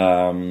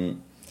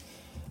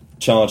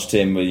 Charged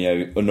him with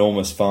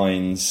enormous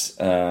fines,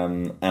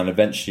 and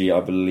eventually I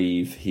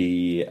believe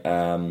he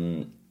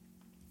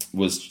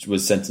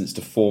was sentenced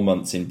to 4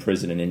 months in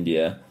prison in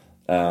India.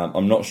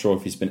 I'm not sure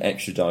if he's been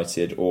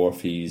extradited or if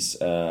he's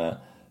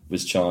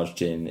was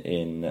charged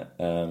in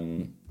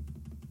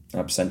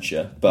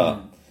absentia,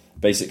 but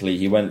basically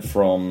he went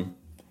from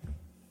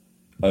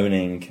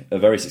owning a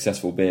very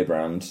successful beer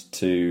brand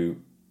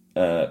to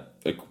an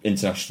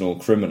international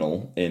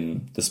criminal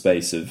in the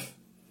space of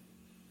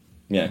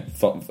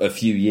a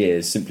few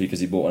years, simply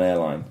because he bought an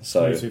airline.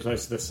 So he flew too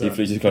close to the sun. He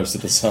flew too close to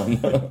the sun.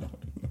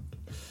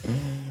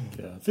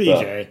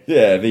 VJ.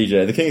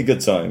 VJ, the king of good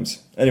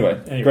times.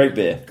 Anyway, great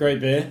beer. Great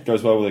beer.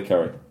 Goes well with the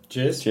curry.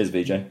 Cheers. Cheers,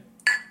 VJ.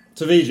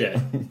 To VJ.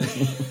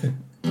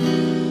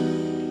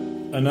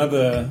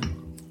 Another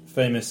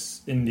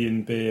famous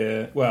Indian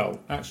beer, well,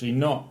 actually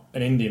not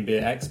an Indian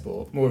beer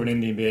export, more of an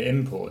Indian beer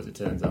import, as it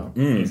turns out,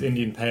 is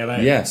Indian Pale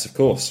Ale. Yes, of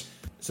course.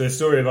 So the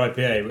story of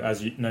IPA,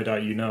 as no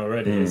doubt you know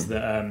already, is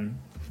that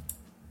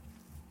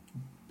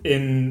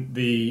in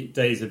the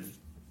days of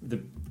the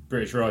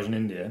British Raj in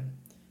India,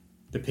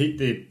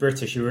 the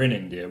British who were in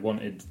India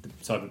wanted the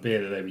type of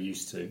beer that they were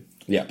used to.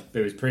 Yeah. But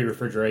it was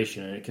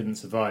pre-refrigeration and it couldn't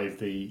survive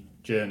the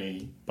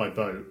journey by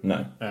boat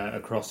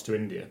across to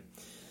India.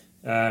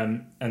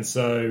 And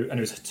it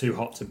was too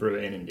hot to brew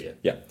it in India.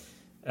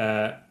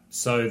 Yeah.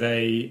 So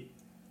they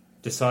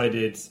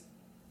decided,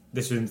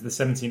 this was in the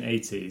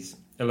 1780s,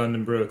 a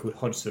London brewer called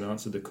Hodgson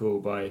answered the call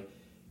by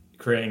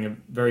creating a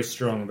very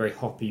strong and very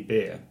hoppy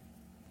beer,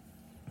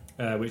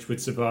 which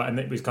would survive, and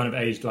it was kind of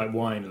aged like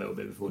wine a little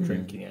bit before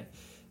drinking it,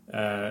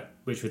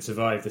 which would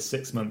survive the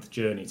 6-month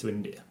journey to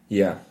India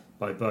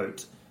by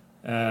boat.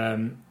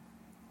 And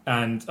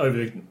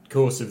over the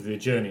course of the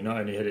journey, not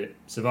only had it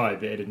survived,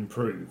 but it had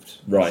improved.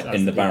 Right,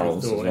 in the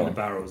barrels as well. In the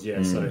barrels,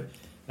 yeah. So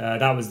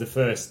that was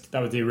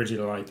the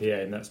original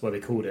IPA, and that's why they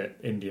called it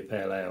India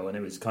Pale Ale, and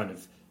it was kind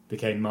of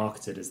became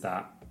marketed as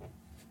that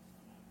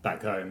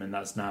back home, and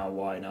that's now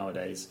why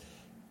nowadays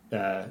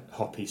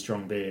hoppy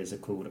strong beers are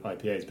called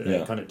IPAs, but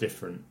they're kind of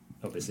different,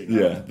 obviously.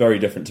 Yeah, very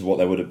different to what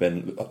they would have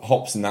been.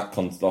 Hops in that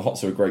the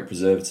hops are a great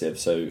preservative,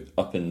 so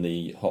up in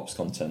the hops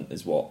content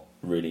is what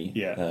really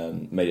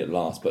made it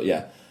last. But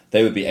yeah,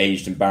 they would be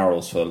aged in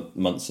barrels for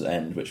months at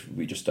end, which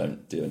we just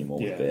don't do anymore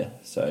with beer.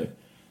 So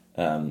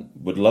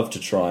would love to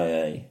try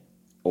a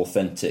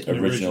authentic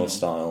original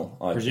style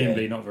IPA.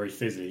 Presumably not very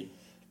fizzy.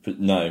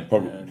 No,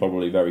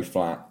 probably very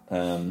flat.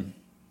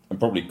 And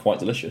probably quite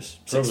delicious.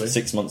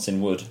 Six months in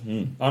wood.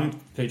 I'm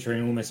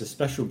picturing almost a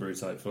special brew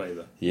type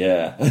flavour.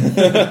 Yeah.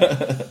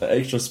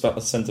 Extra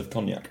scent of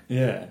cognac.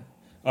 Yeah.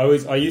 I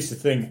used to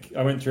think,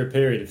 I went through a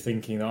period of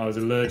thinking that I was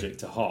allergic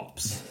to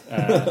hops or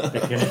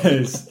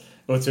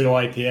to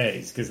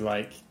IPAs, because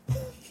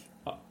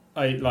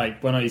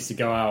when I used to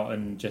go out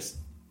and just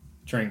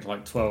drink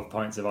like 12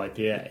 pints of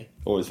IPA.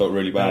 Always felt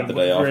really bad the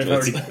day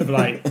afterwards.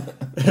 Like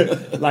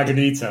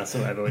Lagunitas or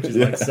whatever, which is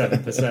like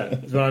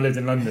 7%. When I lived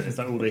in London, it's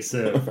like all they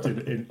served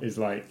is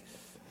like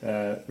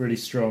really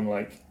strong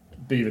like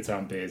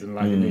Beavertown beers and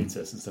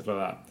Lagunitas and stuff like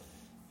that.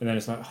 And then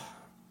it's like,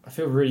 I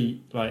feel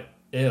really like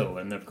ill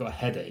and I've got a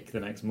headache the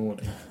next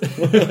morning.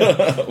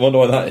 Wonder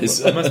why that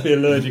is. I must be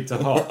allergic to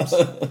hops,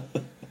 to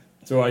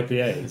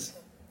IPAs.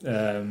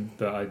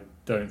 But I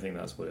don't think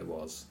that's what it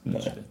was.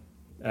 No.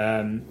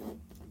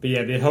 But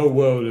yeah, the whole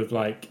world of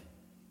like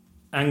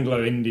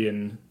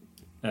Anglo-Indian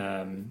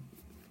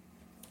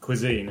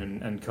cuisine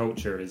and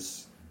culture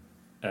is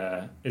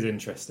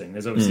interesting.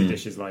 There's obviously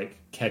dishes like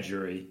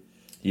kedgeree,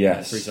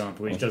 for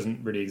example, which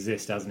doesn't really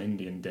exist as an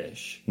Indian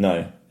dish.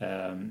 No,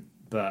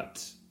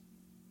 but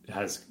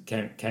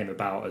came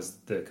about as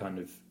the kind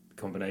of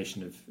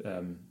combination of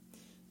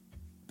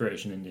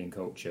British and Indian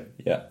culture.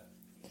 Yeah.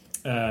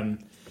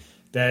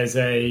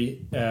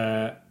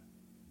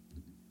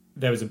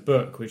 There was a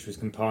book which was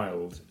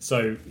compiled.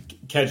 So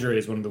kedgeree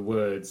is one of the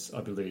words, I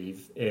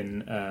believe,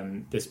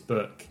 in this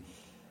book,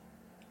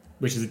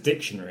 which is a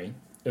dictionary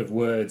of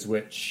words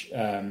which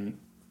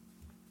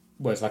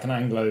it's like an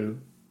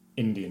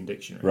Anglo-Indian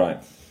dictionary.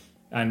 Right.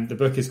 And the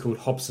book is called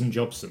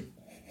Hobson-Jobson,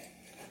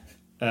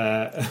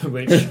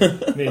 which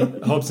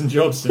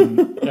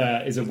Hobson-Jobson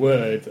is a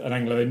word, an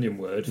Anglo-Indian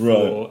word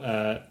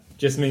for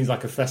just means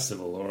like a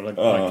festival or like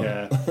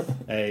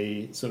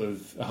a sort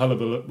of a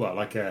hullabaloo, well,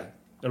 like a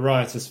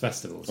riotous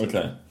festival.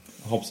 Okay.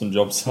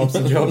 Hobson-Jobson.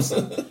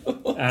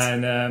 Hobson-Jobson.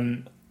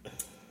 And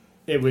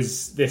it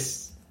was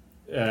this,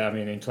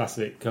 in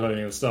classic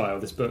colonial style,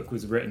 this book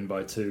was written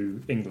by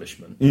two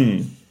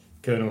Englishmen,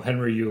 Colonel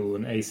Henry Yule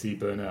and A.C.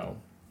 Burnell.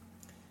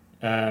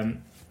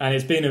 And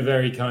it's been a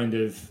very kind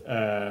of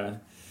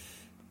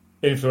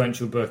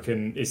influential book,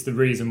 and it's the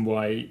reason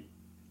why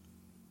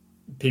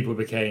people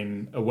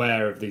became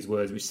aware of these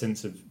words, which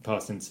since have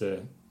passed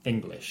into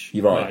English.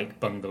 You're right. Like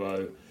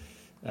bungalow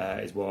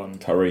is one.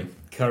 Curry.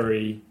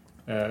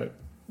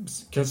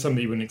 Something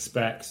you wouldn't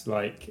expect,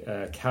 like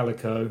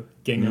calico,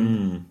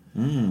 gingham.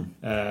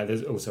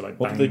 There's also like...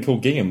 What did they call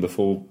gingham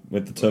before,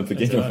 with the term for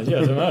gingham? I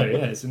don't know.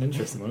 Yeah, it's an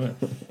interesting one,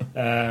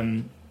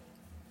 isn't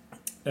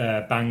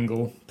it?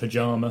 Bangle,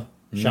 pyjama,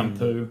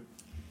 shampoo.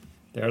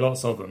 There are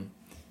lots of them.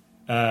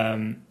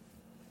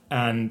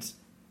 And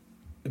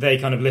they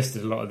kind of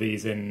listed a lot of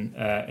these in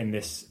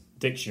this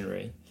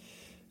dictionary.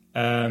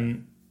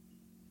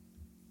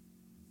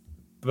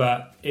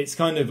 But it's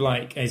kind of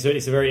like... it's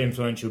a very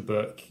influential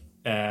book,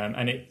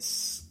 and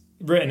it's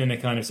written in a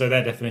kind of... So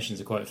their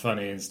definitions are quite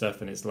funny and stuff,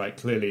 and it's like,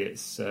 clearly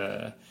it's...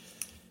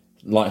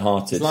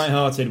 light-hearted. It's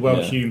light-hearted,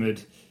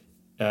 well-humoured.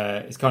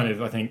 It's kind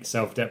of, I think,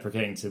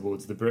 self-deprecating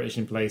towards the British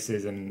in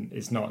places, and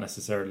it's not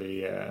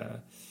necessarily...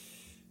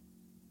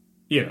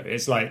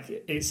 it's like...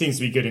 It seems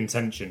to be good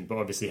intention, but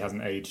obviously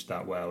hasn't aged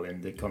that well in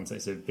the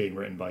context of being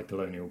written by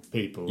colonial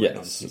people.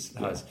 Yes. It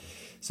has.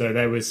 So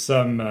there was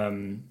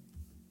some...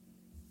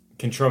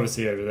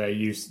 controversy over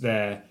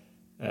their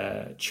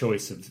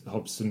choice of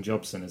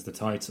Hobson-Jobson as the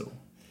title,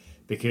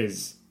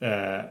 because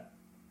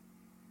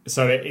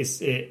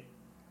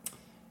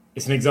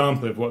it's an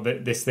example of what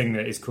this thing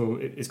that is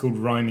called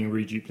rhyming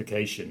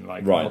reduplication,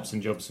 like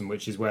Hobson-Jobson,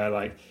 which is where,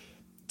 like,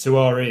 to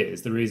our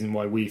ears, the reason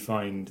why we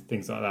find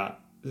things like that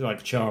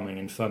like charming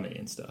and funny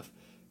and stuff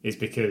is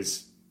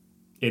because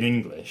in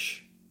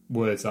English,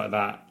 words like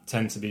that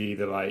tend to be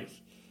either like,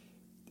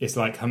 it's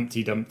like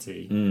Humpty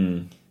Dumpty,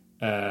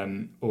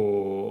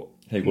 or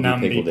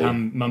Namby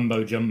Pam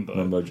Mumbo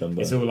Jumbo.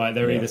 It's all like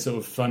they're either sort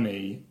of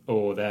funny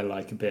or they're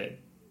like a bit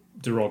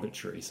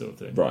derogatory sort of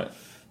thing. Right.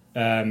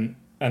 And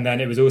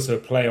then it was also a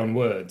play on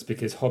words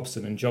because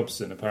Hobson and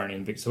Jobson, apparently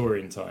in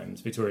Victorian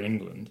times, Victorian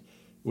England,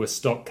 were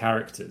stock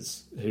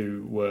characters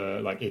who were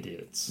like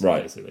idiots,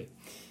 basically.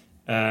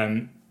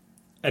 And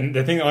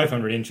the thing that I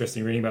found really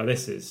interesting reading about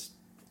this is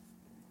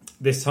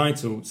this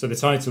title. So the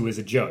title is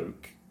a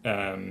joke.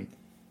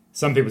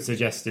 Some people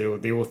suggested, or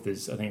the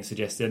authors, I think,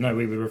 suggested, no,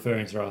 we were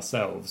referring to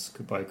ourselves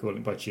by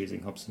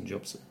choosing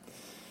Hobson-Jobson.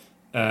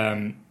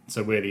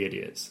 So we're the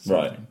idiots.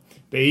 Right.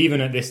 But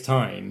even at this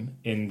time,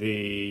 in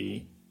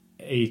the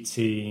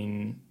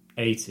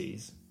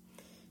 1880s,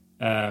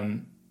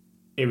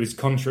 it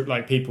was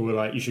like people were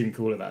like, you shouldn't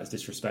call it that, it's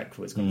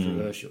disrespectful, it's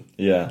controversial.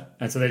 Yeah.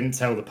 And so they didn't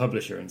tell the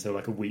publisher until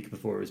like a week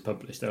before it was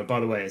published. They were, by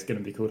the way, it's going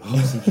to be called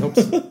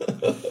Hobson-Jobson.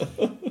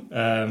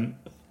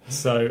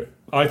 So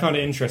I found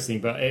it interesting,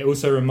 but it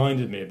also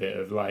reminded me a bit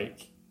of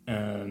like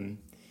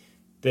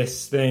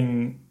this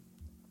thing.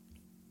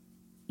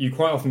 You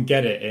quite often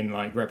get it in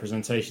like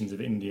representations of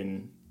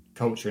Indian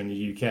culture in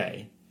the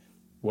UK,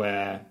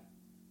 where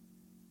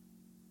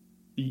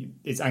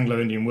it's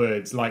Anglo-Indian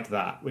words like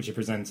that, which are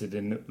presented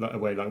in a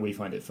way like we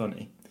find it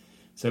funny.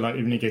 So like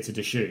when you go to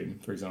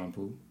Dishoom, for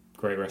example,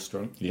 great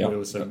restaurant, we're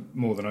also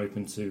more than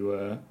open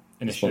to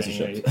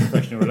initiating a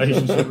professional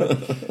relationship.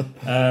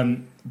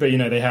 But you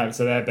know,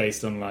 they're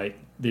based on like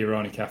the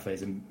Irani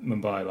cafes in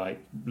Mumbai, like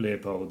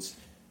Leopold's,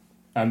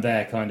 and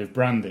their kind of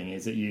branding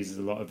is it uses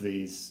a lot of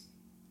this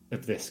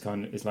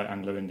kind of, it's like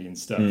Anglo-Indian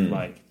stuff,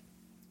 like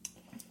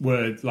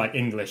words like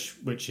English,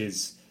 which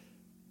is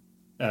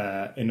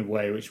in a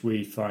way which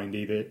we find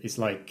either it's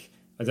like,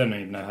 I don't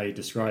even know how you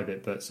describe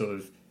it, but sort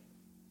of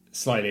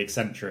slightly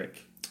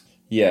eccentric,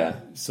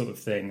 sort of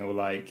thing, or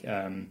like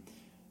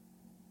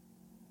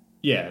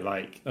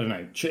like, I don't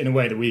know, in a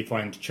way that we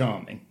find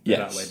charming,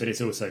 that way, but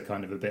it's also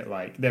kind of a bit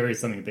like, there is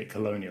something a bit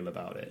colonial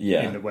about it,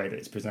 in the way that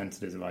it's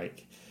presented as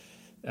like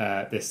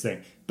this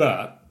thing.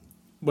 But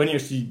when you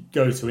actually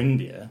go to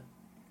India,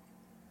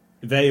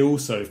 they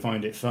also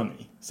find it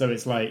funny. So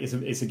it's like,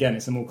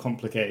 it's a more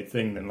complicated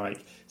thing than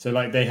like, so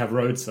like they have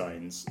road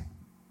signs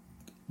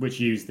which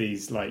use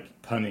these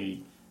like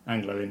punny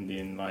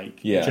Anglo-Indian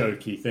like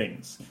jokey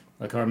things.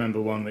 Like I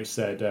remember one which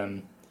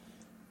said,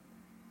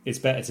 it's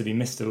better to be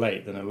Mr.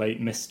 Late than a late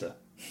Mister.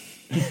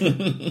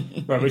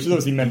 Right, which is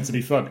obviously meant to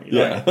be funny,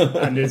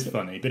 and is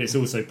funny, but it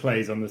also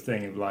plays on the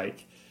thing of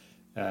like,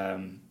 I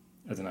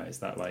don't know, it's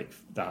that like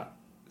that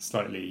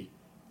slightly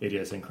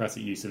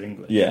idiosyncratic use of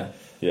English.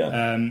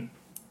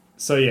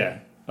 So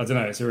I don't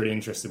know, it's a really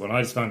interesting one.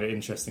 I just found it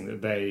interesting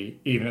that they,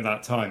 even at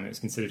that time, it was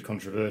considered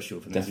controversial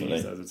for them to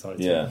use that as a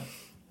title.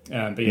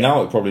 But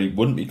now it probably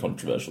wouldn't be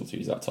controversial to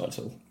use that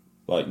title.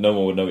 Like, no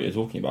one would know what you're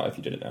talking about if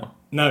you did it now.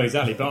 No,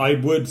 exactly. But I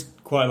would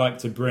quite like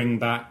to bring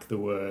back the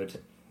word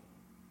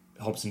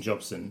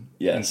Hobson-Jobson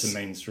into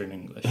mainstream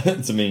English.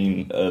 To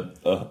mean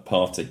a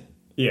party.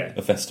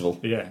 A festival.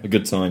 A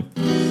good time.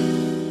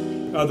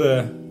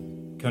 Other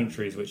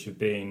countries which have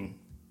been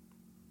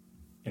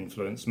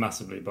influenced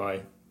massively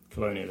by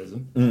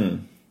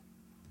colonialism.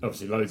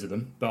 Obviously loads of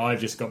them. But I've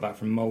just got back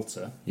from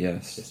Malta.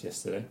 Just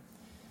yesterday.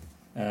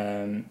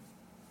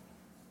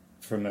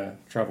 From a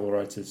travel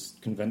writers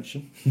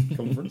convention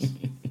conference.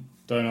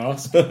 Don't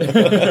ask.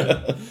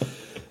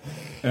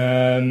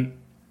 And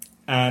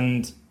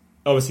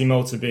obviously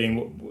Malta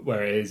being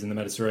where it is in the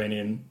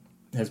Mediterranean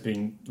has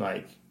been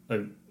like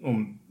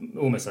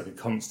almost like a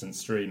constant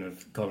stream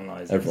of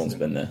colonisers. Everyone's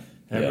been there.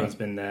 Everyone's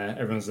been there.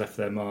 Everyone's left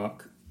their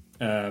mark.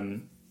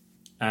 And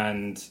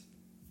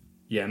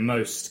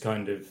most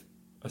kind of,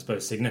 I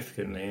suppose,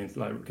 significantly, in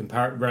like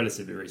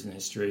relatively recent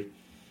history,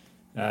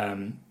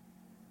 the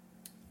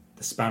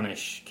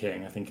Spanish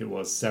king, I think it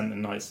was, sent the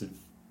Knights of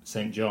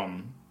St.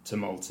 John to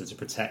Malta to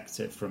protect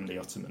it from the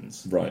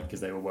Ottomans. Right. Because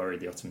they were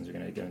worried the Ottomans were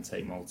going to go and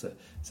take Malta.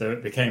 So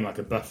it became like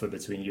a buffer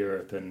between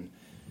Europe and,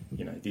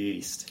 the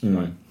East.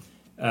 Right.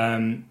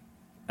 And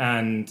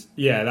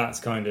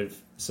that's kind of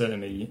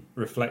certainly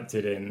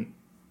reflected in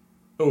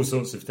all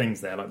sorts of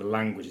things there. Like the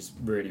language is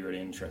really, really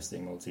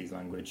interesting, Maltese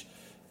language.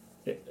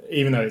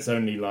 Even though it's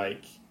only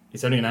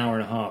an hour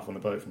and a half on the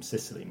boat from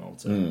Sicily,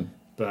 Malta.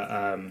 But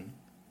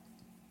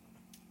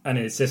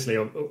and Sicily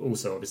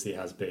also obviously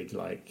has big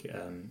like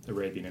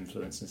Arabian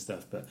influence and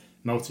stuff, but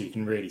Malta you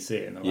can really see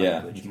it in the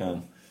language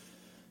more.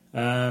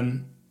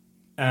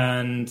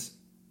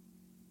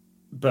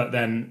 But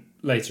then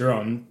later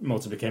on,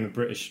 Malta became a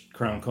British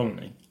crown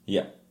colony.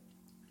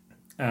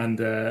 And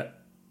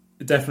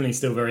definitely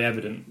still very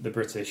evident the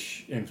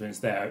British influence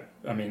there.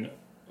 I mean,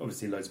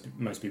 obviously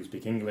most people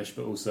speak English,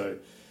 but also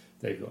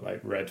they've got like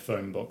red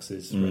phone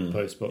boxes, red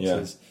post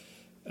boxes.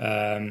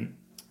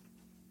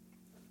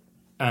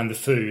 And the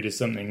food is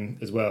something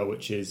as well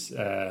which is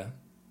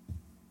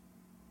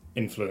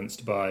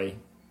influenced by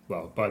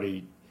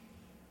the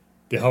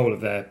whole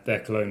of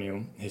their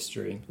colonial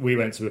history. We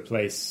went to a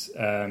place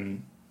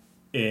in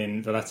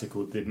Valletta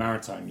called the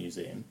Maritime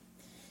Museum,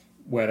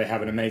 where they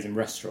have an amazing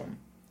restaurant,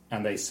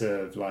 and they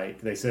served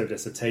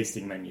us a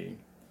tasting menu,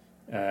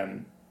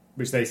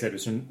 which they said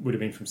would have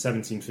been from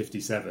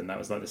 1757. That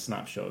was like the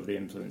snapshot of the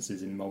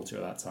influences in Malta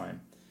at that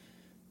time.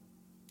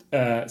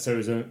 So it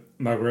was a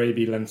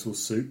Maghrebi lentil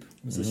soup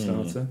was the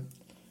starter.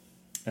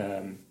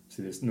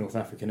 So this North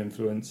African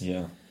influence.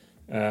 Yeah.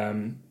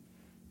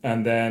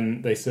 And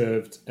then they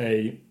served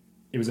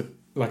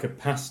like a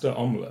pasta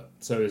omelette.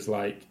 So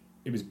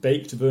it was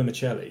baked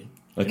vermicelli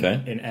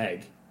in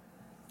egg,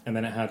 and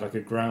then it had like a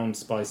ground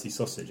spicy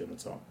sausage on the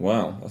top.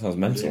 Wow, that sounds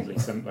mental.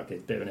 Like a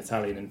bit of an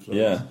Italian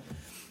influence.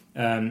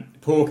 Yeah.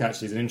 Pork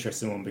actually is an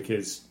interesting one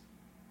because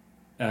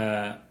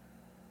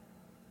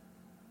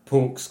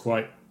pork's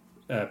quite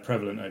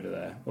prevalent over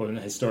there, or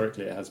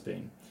historically it has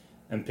been,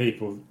 and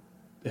people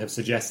have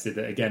suggested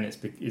that again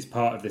it's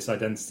part of this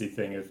identity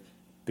thing of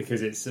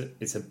because it's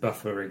a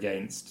buffer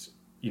against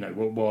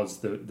what was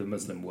the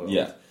Muslim world.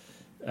 Yeah.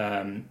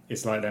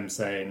 It's like them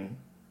saying,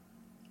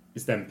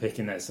 it's them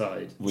picking their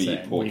side. We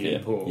eat pork here.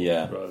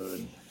 Rather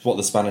than... It's what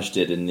the Spanish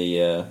did in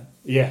the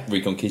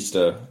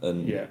Reconquista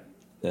and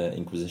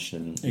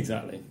Inquisition.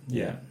 Exactly.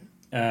 Yeah.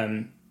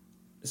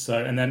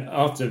 So, and then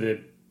after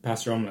the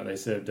pasta omelette, they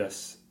served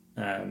us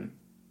an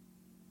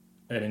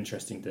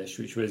interesting dish,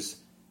 which was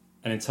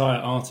an entire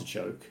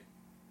artichoke,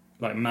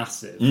 like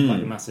massive,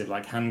 like a massive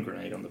hand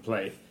grenade on the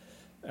plate,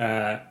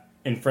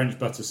 in French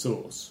butter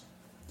sauce.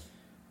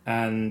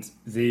 And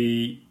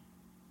the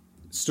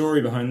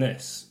story behind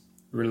this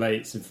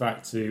relates, in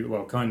fact,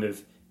 to, kind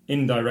of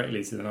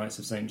indirectly to the Knights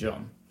of St.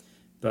 John,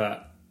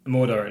 but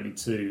more directly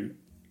to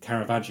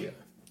Caravaggio,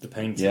 the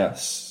painter.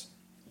 Yes.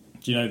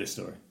 Do you know this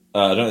story?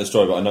 I don't know the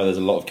story, but I know there's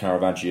a lot of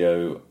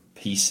Caravaggio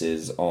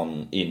pieces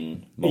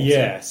in Malta.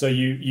 Yeah, so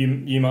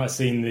you might have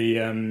seen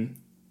the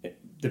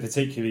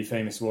particularly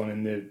famous one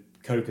in the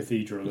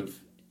co-cathedral of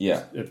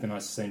the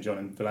Knights of St. John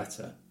in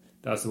Valletta.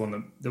 That's the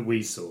one that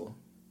we saw.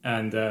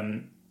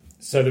 And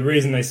so the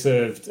reason they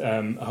served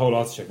a whole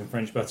artichoke in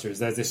French butter is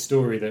there's this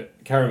story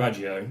that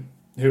Caravaggio,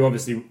 who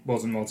obviously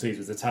wasn't Maltese,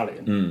 was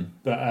Italian.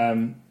 But,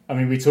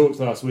 we talked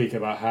last week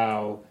about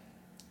how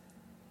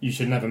you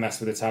should never mess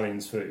with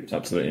Italians' food.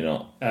 Absolutely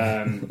not.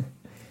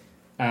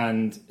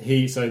 And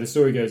so the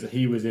story goes that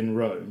he was in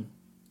Rome,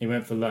 he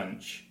went for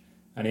lunch,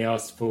 and he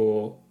asked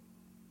for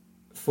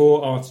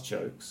 4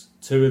 artichokes,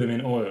 2 of them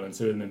in oil and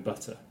 2 of them in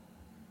butter.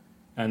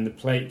 And the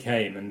plate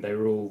came, and it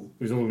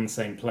was all on the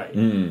same plate.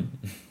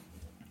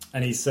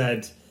 And he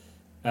said,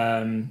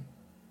 how am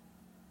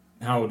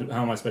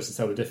I supposed to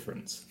tell the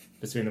difference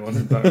between the ones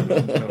in butter and the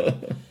ones in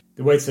oil?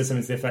 The waiter said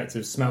something to the effect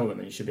of, smell them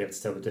and you should be able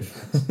to tell the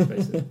difference,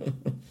 basically.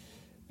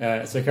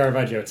 So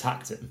Caravaggio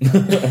attacked him.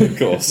 Of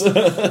course.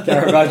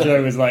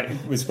 Caravaggio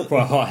was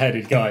quite a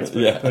hot-headed guy,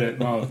 to put it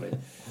mildly.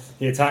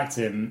 He attacked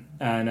him,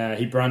 and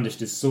he brandished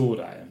his sword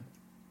at him.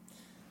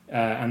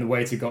 And the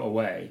waiter got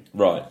away.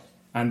 Right.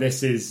 And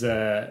this is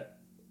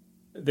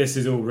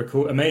all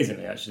recorded.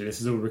 Amazingly, actually,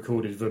 this is all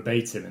recorded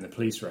verbatim in the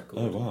police record.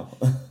 Oh wow!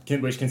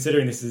 Which,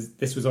 considering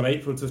this was on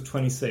April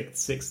 26th,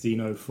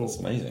 1604. That's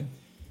amazing.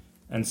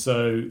 And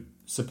so,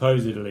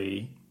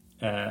 supposedly,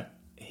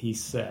 he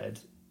said,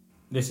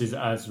 this is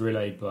as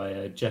relayed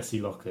by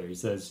Jesse Locker. He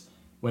says,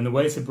 when the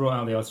waiter brought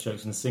out the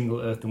artichokes on a single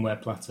earthenware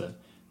platter,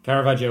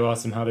 Caravaggio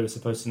asked him how they were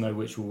supposed to know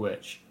which were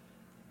which.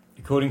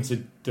 According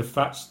to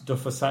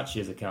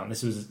Dofasacci's account,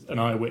 this was an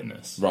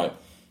eyewitness. Right.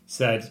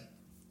 Said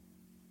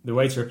the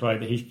waiter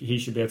replied that he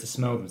should be able to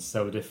smell them to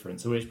tell the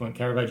difference, at which point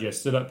Caravaggio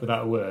stood up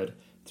without a word,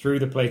 threw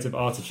the plate of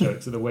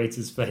artichokes at the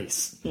waiter's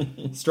face,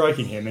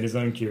 striking him in his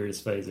own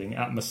curious phrasing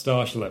at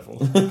moustache level,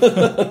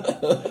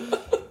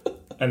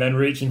 and then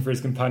reaching for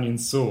his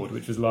companion's sword,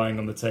 which was lying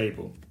on the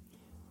table.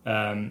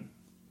 And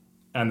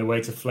the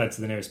waiter fled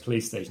to the nearest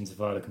police station to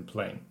file a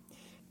complaint.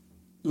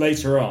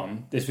 Later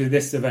on,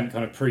 this event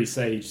kind of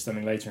presaged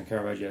something later in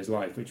Caravaggio's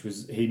life, which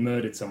was he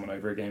murdered someone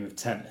over a game of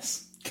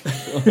tennis.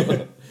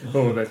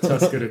 Or the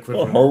Tuscan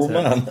equivalent of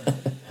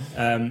tennis.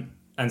 Man.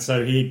 And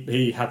so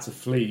he had to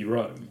flee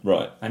Rome.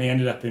 Right. And he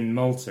ended up in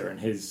Malta, and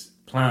his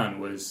plan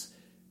was,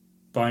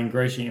 by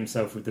ingratiating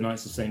himself with the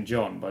Knights of St.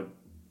 John, by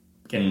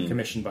getting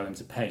commissioned by them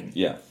to paint,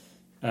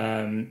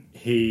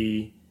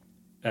 he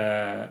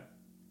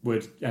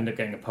would end up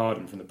getting a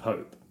pardon from the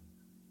Pope,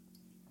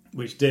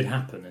 which did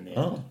happen in the end.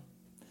 Oh,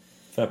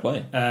 fair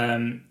play.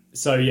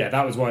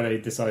 That was why they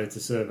decided to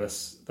serve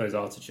us those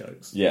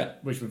artichokes. Yeah,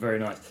 which were very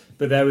nice.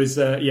 But there was,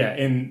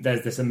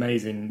 there's this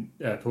amazing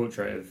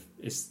portrait of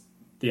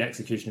the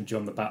execution of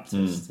John the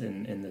Baptist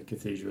in the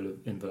cathedral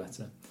in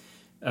Valletta.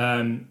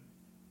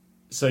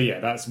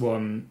 That's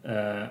one.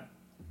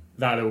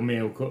 That little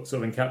meal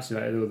sort of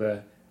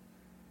encapsulated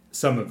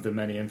some of the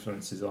many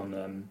influences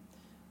on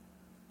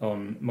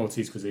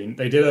Maltese cuisine.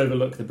 They did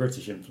overlook the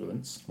British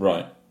influence,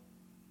 right?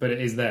 But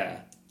it is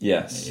there.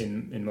 Yes,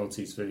 in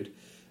Maltese food.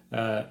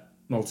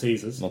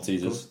 Maltesers.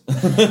 Maltesers.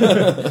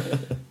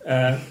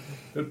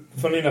 But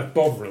funnily enough,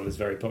 Bovril is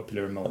very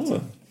popular in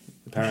Malta. Oh.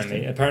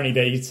 Apparently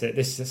they eat it.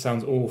 This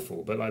sounds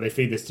awful, but like they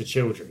feed this to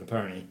children.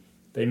 Apparently,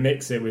 they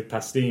mix it with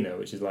pastino,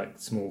 which is like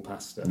small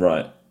pasta,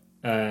 Right.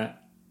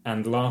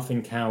 and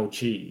laughing cow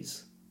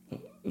cheese.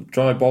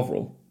 Dry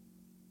Bovril.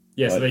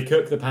 Yeah, so they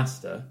cook the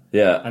pasta.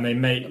 Yeah. And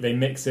they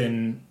mix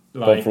in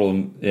like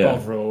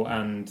Bovril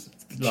and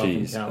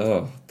laughing cheese.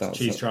 cow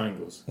cheese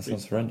triangles. That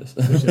sounds horrendous.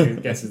 Which I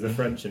guess is the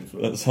French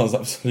influence. That sounds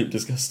absolutely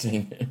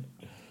disgusting.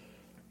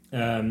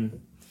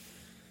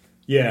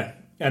 Yeah,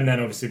 and then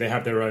obviously they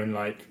have their own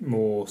like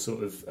more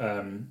sort of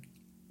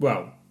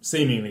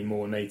seemingly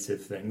more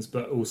native things,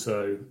 but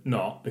also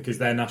not, because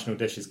their national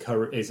dish is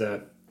curry.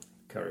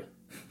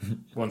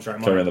 One track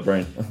mind. Curry on the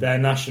brain. Their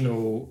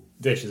national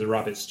dish is a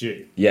rabbit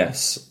stew.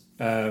 Yes.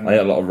 I ate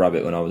a lot of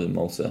rabbit when I was in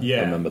Malta. Yeah.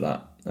 I remember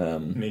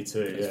that. Me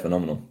too. It's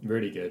phenomenal.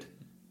 Really good.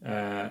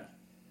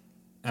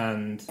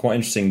 And quite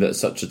interesting that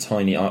such a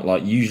tiny,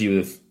 like usually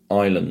with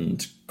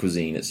island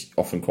cuisine, it's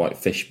often quite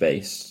fish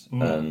based,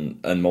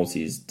 and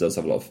Maltese does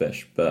have a lot of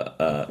fish, but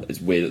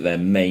it's weird that their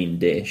main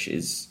dish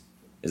is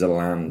a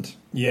land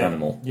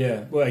animal.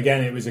 Yeah. Well,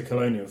 again, it was a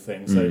colonial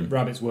thing. So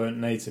rabbits weren't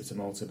native to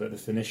Malta, but the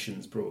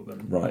Phoenicians brought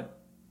them. Right.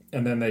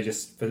 And then they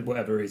just, for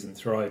whatever reason,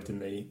 thrived in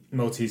the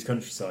Maltese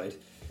countryside.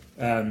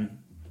 And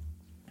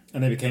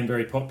they became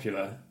very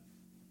popular,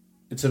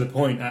 to the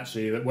point,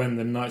 actually, that when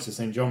the Knights of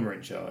St. John were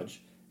in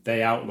charge,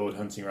 they outlawed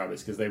hunting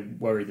rabbits because they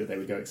worried that they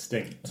would go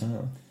extinct.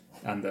 Oh.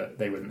 And that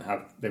they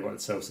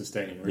weren't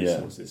self-sustaining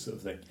resources, sort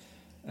of thing.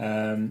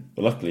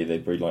 But luckily, they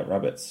breed like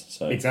rabbits.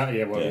 So exactly,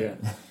 yeah.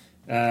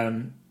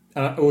 And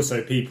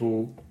also,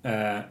 people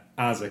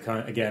as a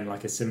kind of, again,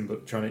 like a symbol,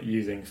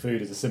 using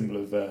food as a symbol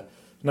of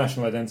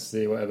national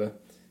identity or whatever.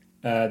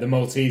 The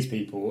Maltese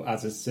people,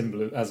 as a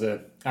symbol, as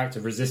an act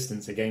of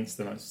resistance against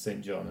the Knights of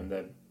St. John and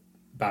their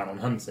ban on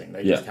hunting,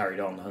 they just carried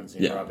on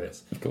hunting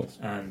rabbits, of course,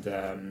 and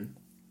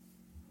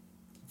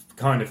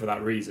kind of for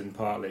that reason,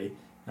 partly.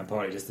 And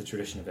partly just the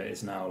tradition of it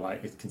is now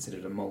like it's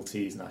considered a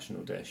Maltese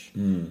national dish.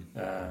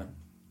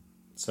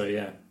 So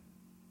yeah,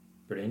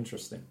 pretty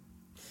interesting.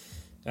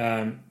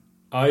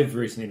 I've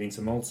recently been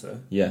to Malta.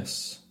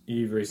 Yes.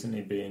 You've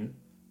recently been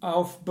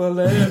auf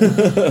Berlin.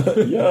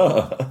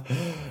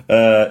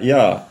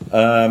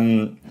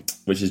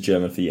 Which is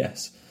German for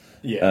yes.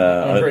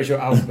 Yeah, I'm pretty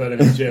sure auf Berlin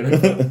is German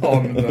for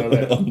on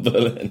Berlin. On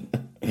Berlin.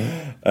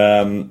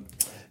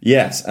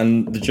 Yes,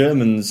 and the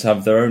Germans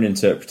have their own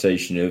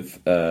interpretation of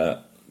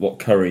what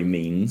curry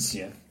means,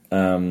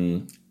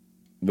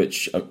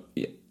 which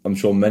I'm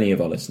sure many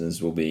of our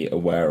listeners will be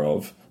aware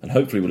of, and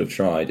hopefully will have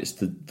tried. It's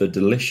the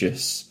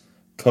delicious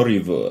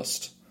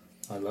currywurst.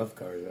 I love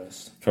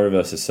currywurst.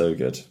 Currywurst is so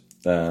good.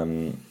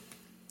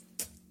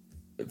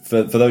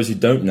 For those who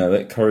don't know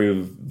it,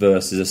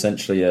 currywurst is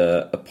essentially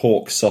a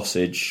pork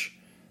sausage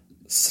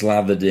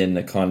slathered in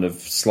a kind of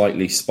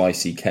slightly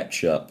spicy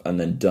ketchup and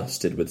then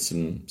dusted with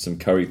some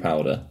curry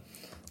powder.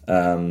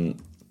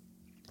 And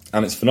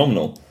it's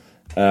phenomenal.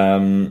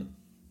 The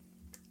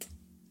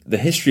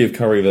history of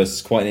currywurst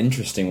is quite an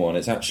interesting one.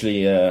 It's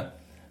actually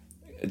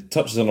it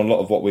touches on a lot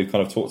of what we've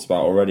kind of talked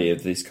about already,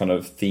 of these kind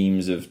of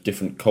themes of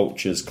different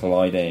cultures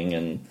colliding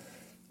and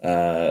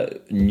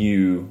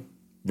new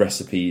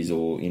recipes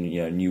or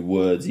new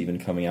words even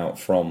coming out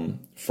from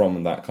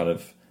that kind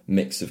of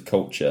mix of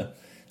culture.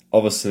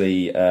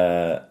 Obviously,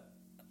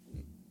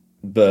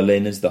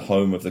 Berlin is the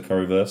home of the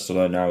currywurst,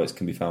 although now it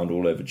can be found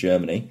all over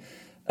Germany.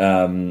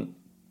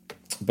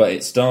 But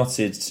it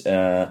started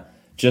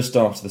just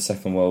after the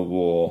Second World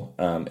War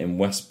in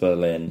West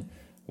Berlin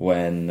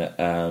when,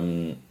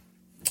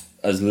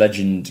 as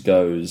legend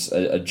goes,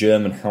 a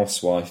German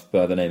housewife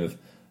by the name of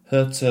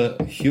Herta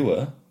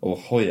Heuer,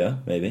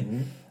 maybe.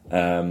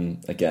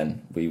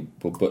 Again, we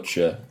will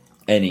butcher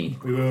any.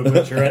 We will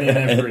butcher any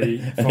and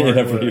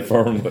every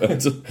foreign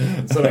word. Some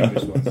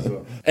English ones as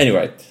well.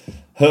 Anyway,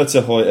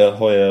 Herta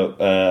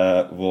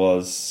Heuer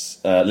was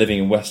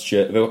living in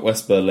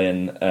West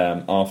Berlin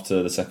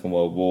after the Second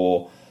World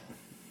War,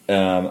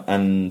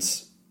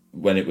 and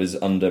when it was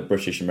under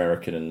British,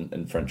 American,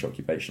 and French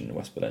occupation in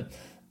West Berlin.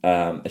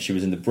 She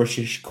was in the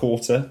British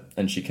Quarter,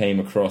 and she came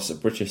across a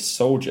British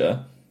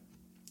soldier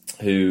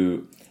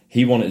who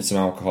he wanted some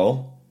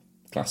alcohol,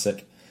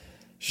 classic.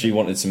 She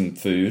wanted some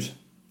food,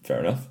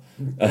 fair enough.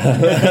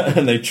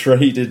 And they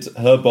traded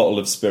her bottle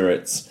of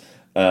spirits,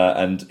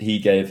 and he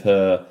gave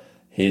her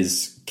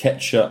his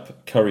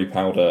ketchup, curry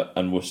powder,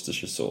 and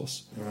Worcestershire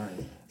sauce.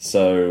 Right.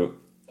 So,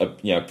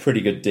 a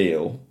pretty good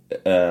deal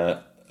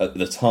at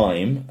the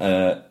time,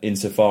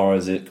 insofar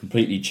as it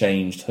completely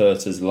changed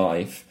Herta's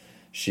life.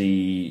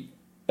 She,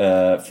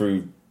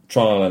 through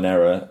trial and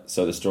error,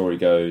 so the story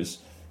goes,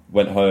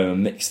 went home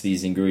and mixed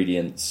these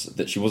ingredients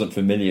that she wasn't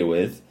familiar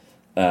with.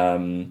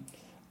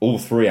 All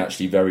three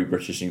actually very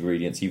British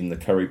ingredients. Even the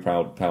curry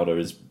powder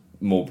is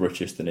more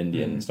British than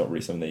Indian. It's not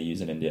really something they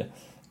use in India.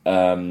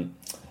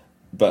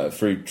 But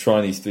through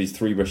trying these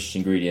three British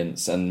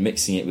ingredients and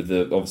mixing it with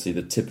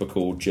the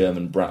typical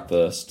German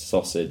bratwurst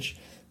sausage,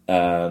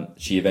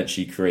 she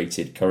eventually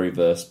created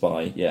currywurst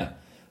by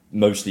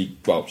mostly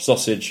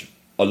sausage,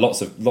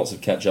 lots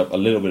of ketchup, a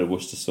little bit of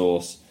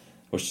Worcestershire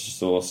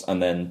sauce,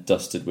 and then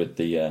dusted with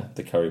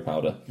the curry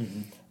powder.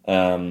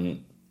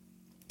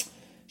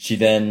 She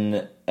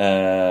then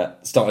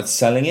started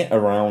selling it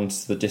around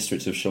the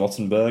district of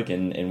Charlottenburg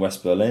in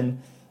West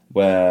Berlin,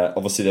 where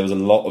obviously there was a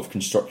lot of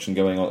construction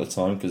going on at the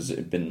time because it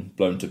had been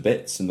blown to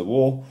bits in the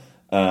war,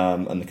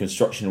 and the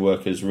construction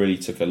workers really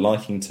took a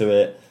liking to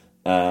it,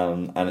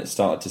 and it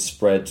started to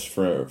spread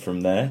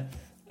from there.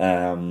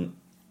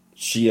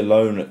 She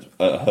alone at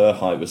her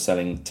height was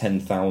selling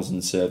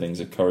 10,000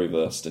 servings of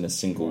currywurst in a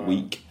single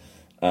week,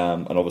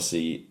 and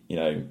obviously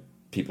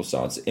people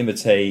started to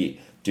imitate,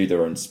 do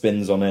their own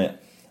spins on it.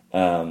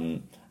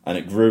 And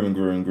it grew and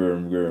grew and grew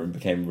and grew and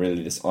became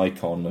really this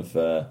icon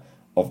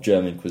of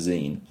German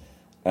cuisine.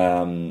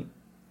 Herta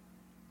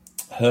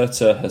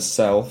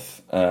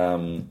herself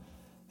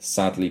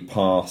sadly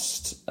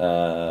passed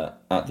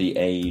at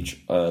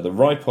the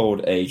ripe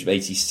old age of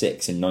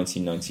 86 in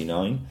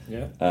 1999.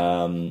 Yeah.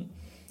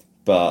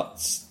 But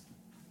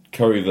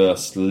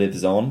currywurst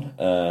lives on.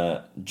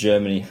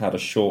 Germany had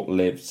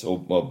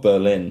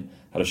Berlin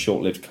had a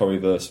short-lived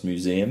currywurst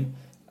museum.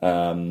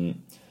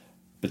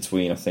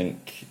 Between, I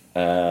think,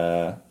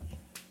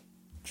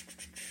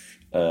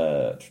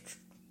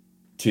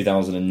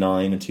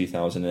 2009 and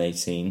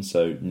 2018,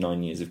 so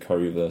 9 years of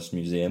currywurst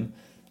museum.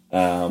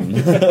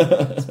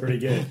 That's pretty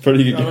good.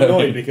 Pretty good. I'm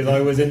annoyed because I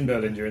was in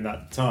Berlin during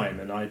that time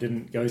and I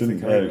didn't go to the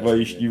currywurst. Well,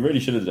 you really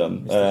should have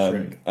done.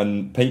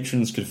 And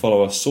patrons could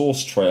follow a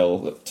source trail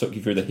that took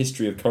you through the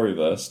history of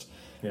currywurst.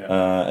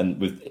 Yeah. And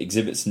with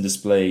exhibits and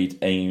displays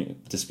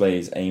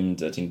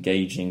aimed at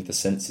engaging the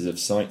senses of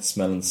sight,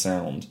 smell and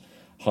sound.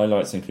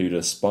 Highlights include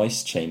a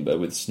spice chamber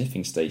with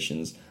sniffing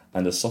stations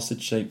and a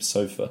sausage-shaped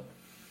sofa.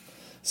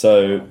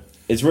 So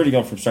it's really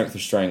gone from strength to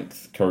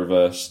strength,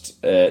 currywurst.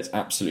 It's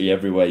absolutely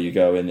everywhere you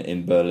go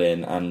in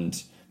Berlin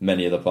and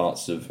many other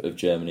parts of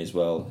Germany as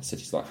well.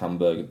 Cities like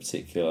Hamburg in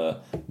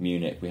particular,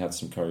 Munich. We had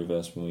some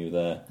currywurst when we were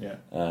there.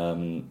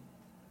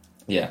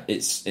 Yeah.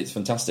 It's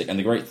fantastic. And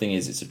the great thing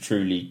is it's a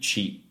truly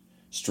cheap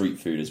street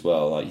food as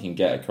well. Like you can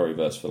get a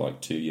currywurst for like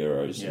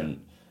 €2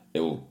 and it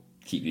will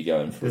keep you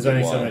going for There's a while.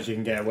 only so much you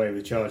can get away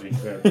with charging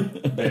for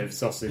a bit of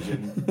sausage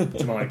and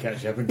tomato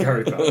ketchup and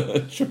curry powder.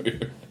 True.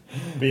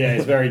 But yeah,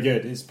 it's very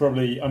good. It's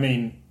probably,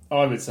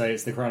 I would say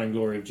it's the crowning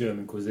glory of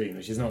German cuisine,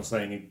 which is not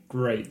saying a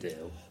great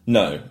deal.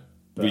 No.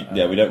 But,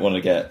 we don't want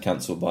to get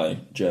cancelled by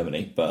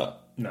Germany,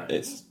 but no,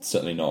 it's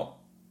certainly not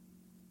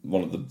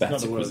one of the better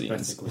it's not the cuisines.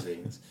 world's better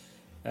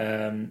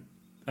cuisines.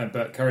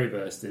 But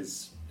currywurst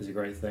is a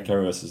great thing.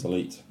 Currywurst is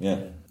elite,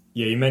 yeah.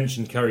 You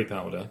mentioned curry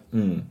powder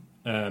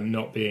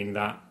not being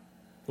that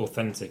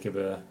authentic of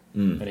an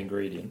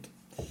ingredient.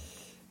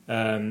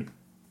 It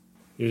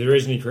was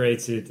originally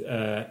created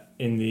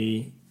in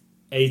the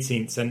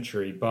 18th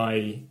century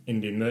by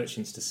Indian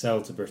merchants to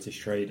sell to British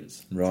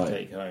traders to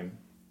take home.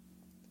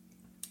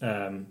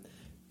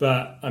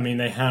 But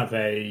they have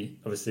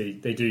obviously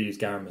they do use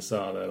garam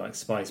masala, like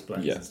spice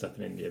blends and stuff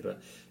in India,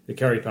 but the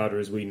curry powder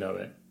as we know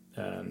it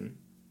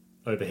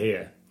over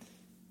here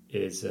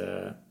is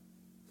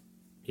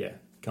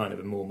kind of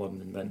a more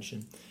modern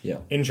invention.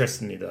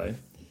 Interestingly though,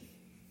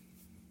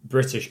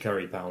 British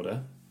curry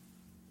powder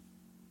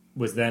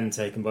was then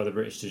taken by the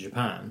British to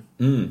Japan,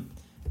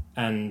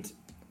 and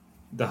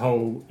the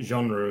whole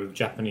genre of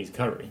Japanese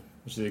curry,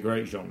 which is a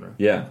great genre,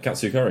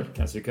 katsu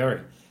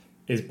curry,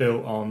 is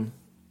built on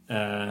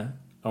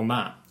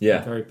that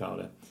curry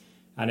powder,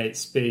 and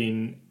it's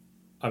been,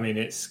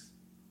 it's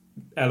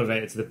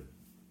elevated to the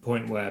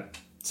point where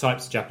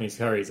types of Japanese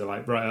curries are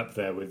like right up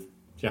there with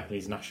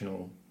Japanese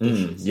national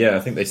dishes. I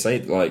think they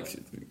say like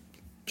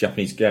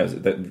Japanese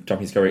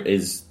curry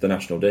is the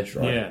national dish,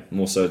 right? Yeah,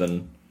 more so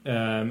than.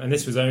 And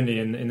this was only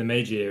in the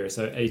Meiji era,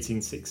 so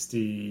 1860s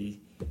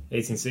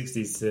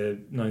to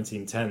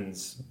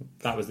 1910s.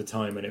 That was the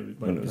time when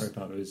curry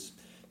powder was.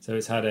 So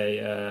it's had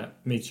a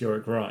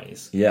meteoric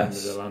rise under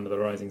the land of the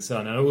rising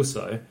sun, and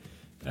also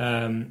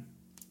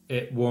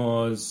it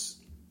was,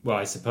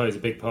 I suppose, a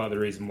big part of the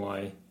reason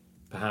why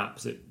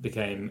perhaps it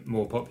became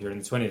more popular in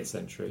the 20th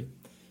century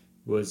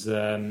was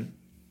the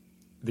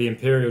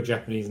Imperial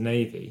Japanese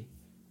Navy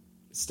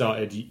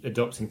started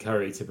adopting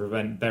curry to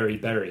prevent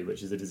beriberi,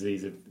 which is a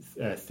disease of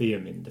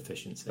thiamine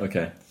deficiency.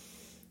 Okay.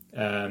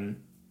 And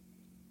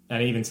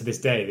even to this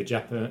day,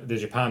 the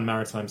Japan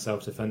Maritime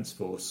Self-Defense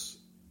Force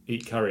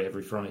eat curry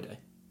every Friday.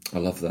 I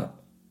love that.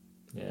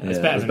 Yeah, it's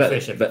better than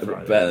fish every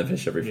Friday. Better than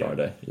fish every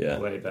Friday. Yeah,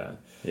 way better.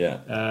 Yeah.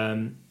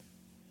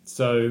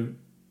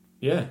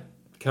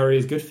 Curry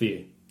is good for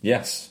you.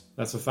 Yes,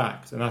 that's a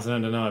fact, and that's an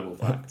undeniable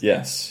fact.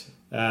 Yes.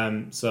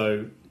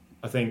 So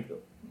I think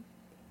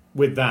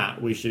with that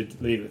we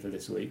should leave it for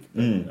this week. I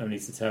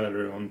need to tell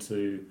everyone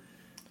to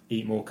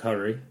eat more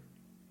curry,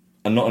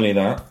 and not only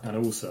that, and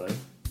also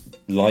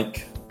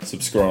like,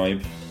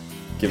 subscribe,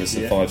 give us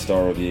a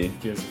 5-star review.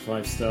 Give us a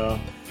 5-star.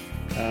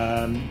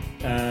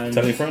 And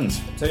tell your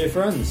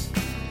friends.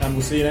 And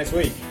we'll see you next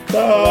week.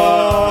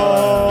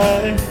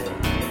 Bye.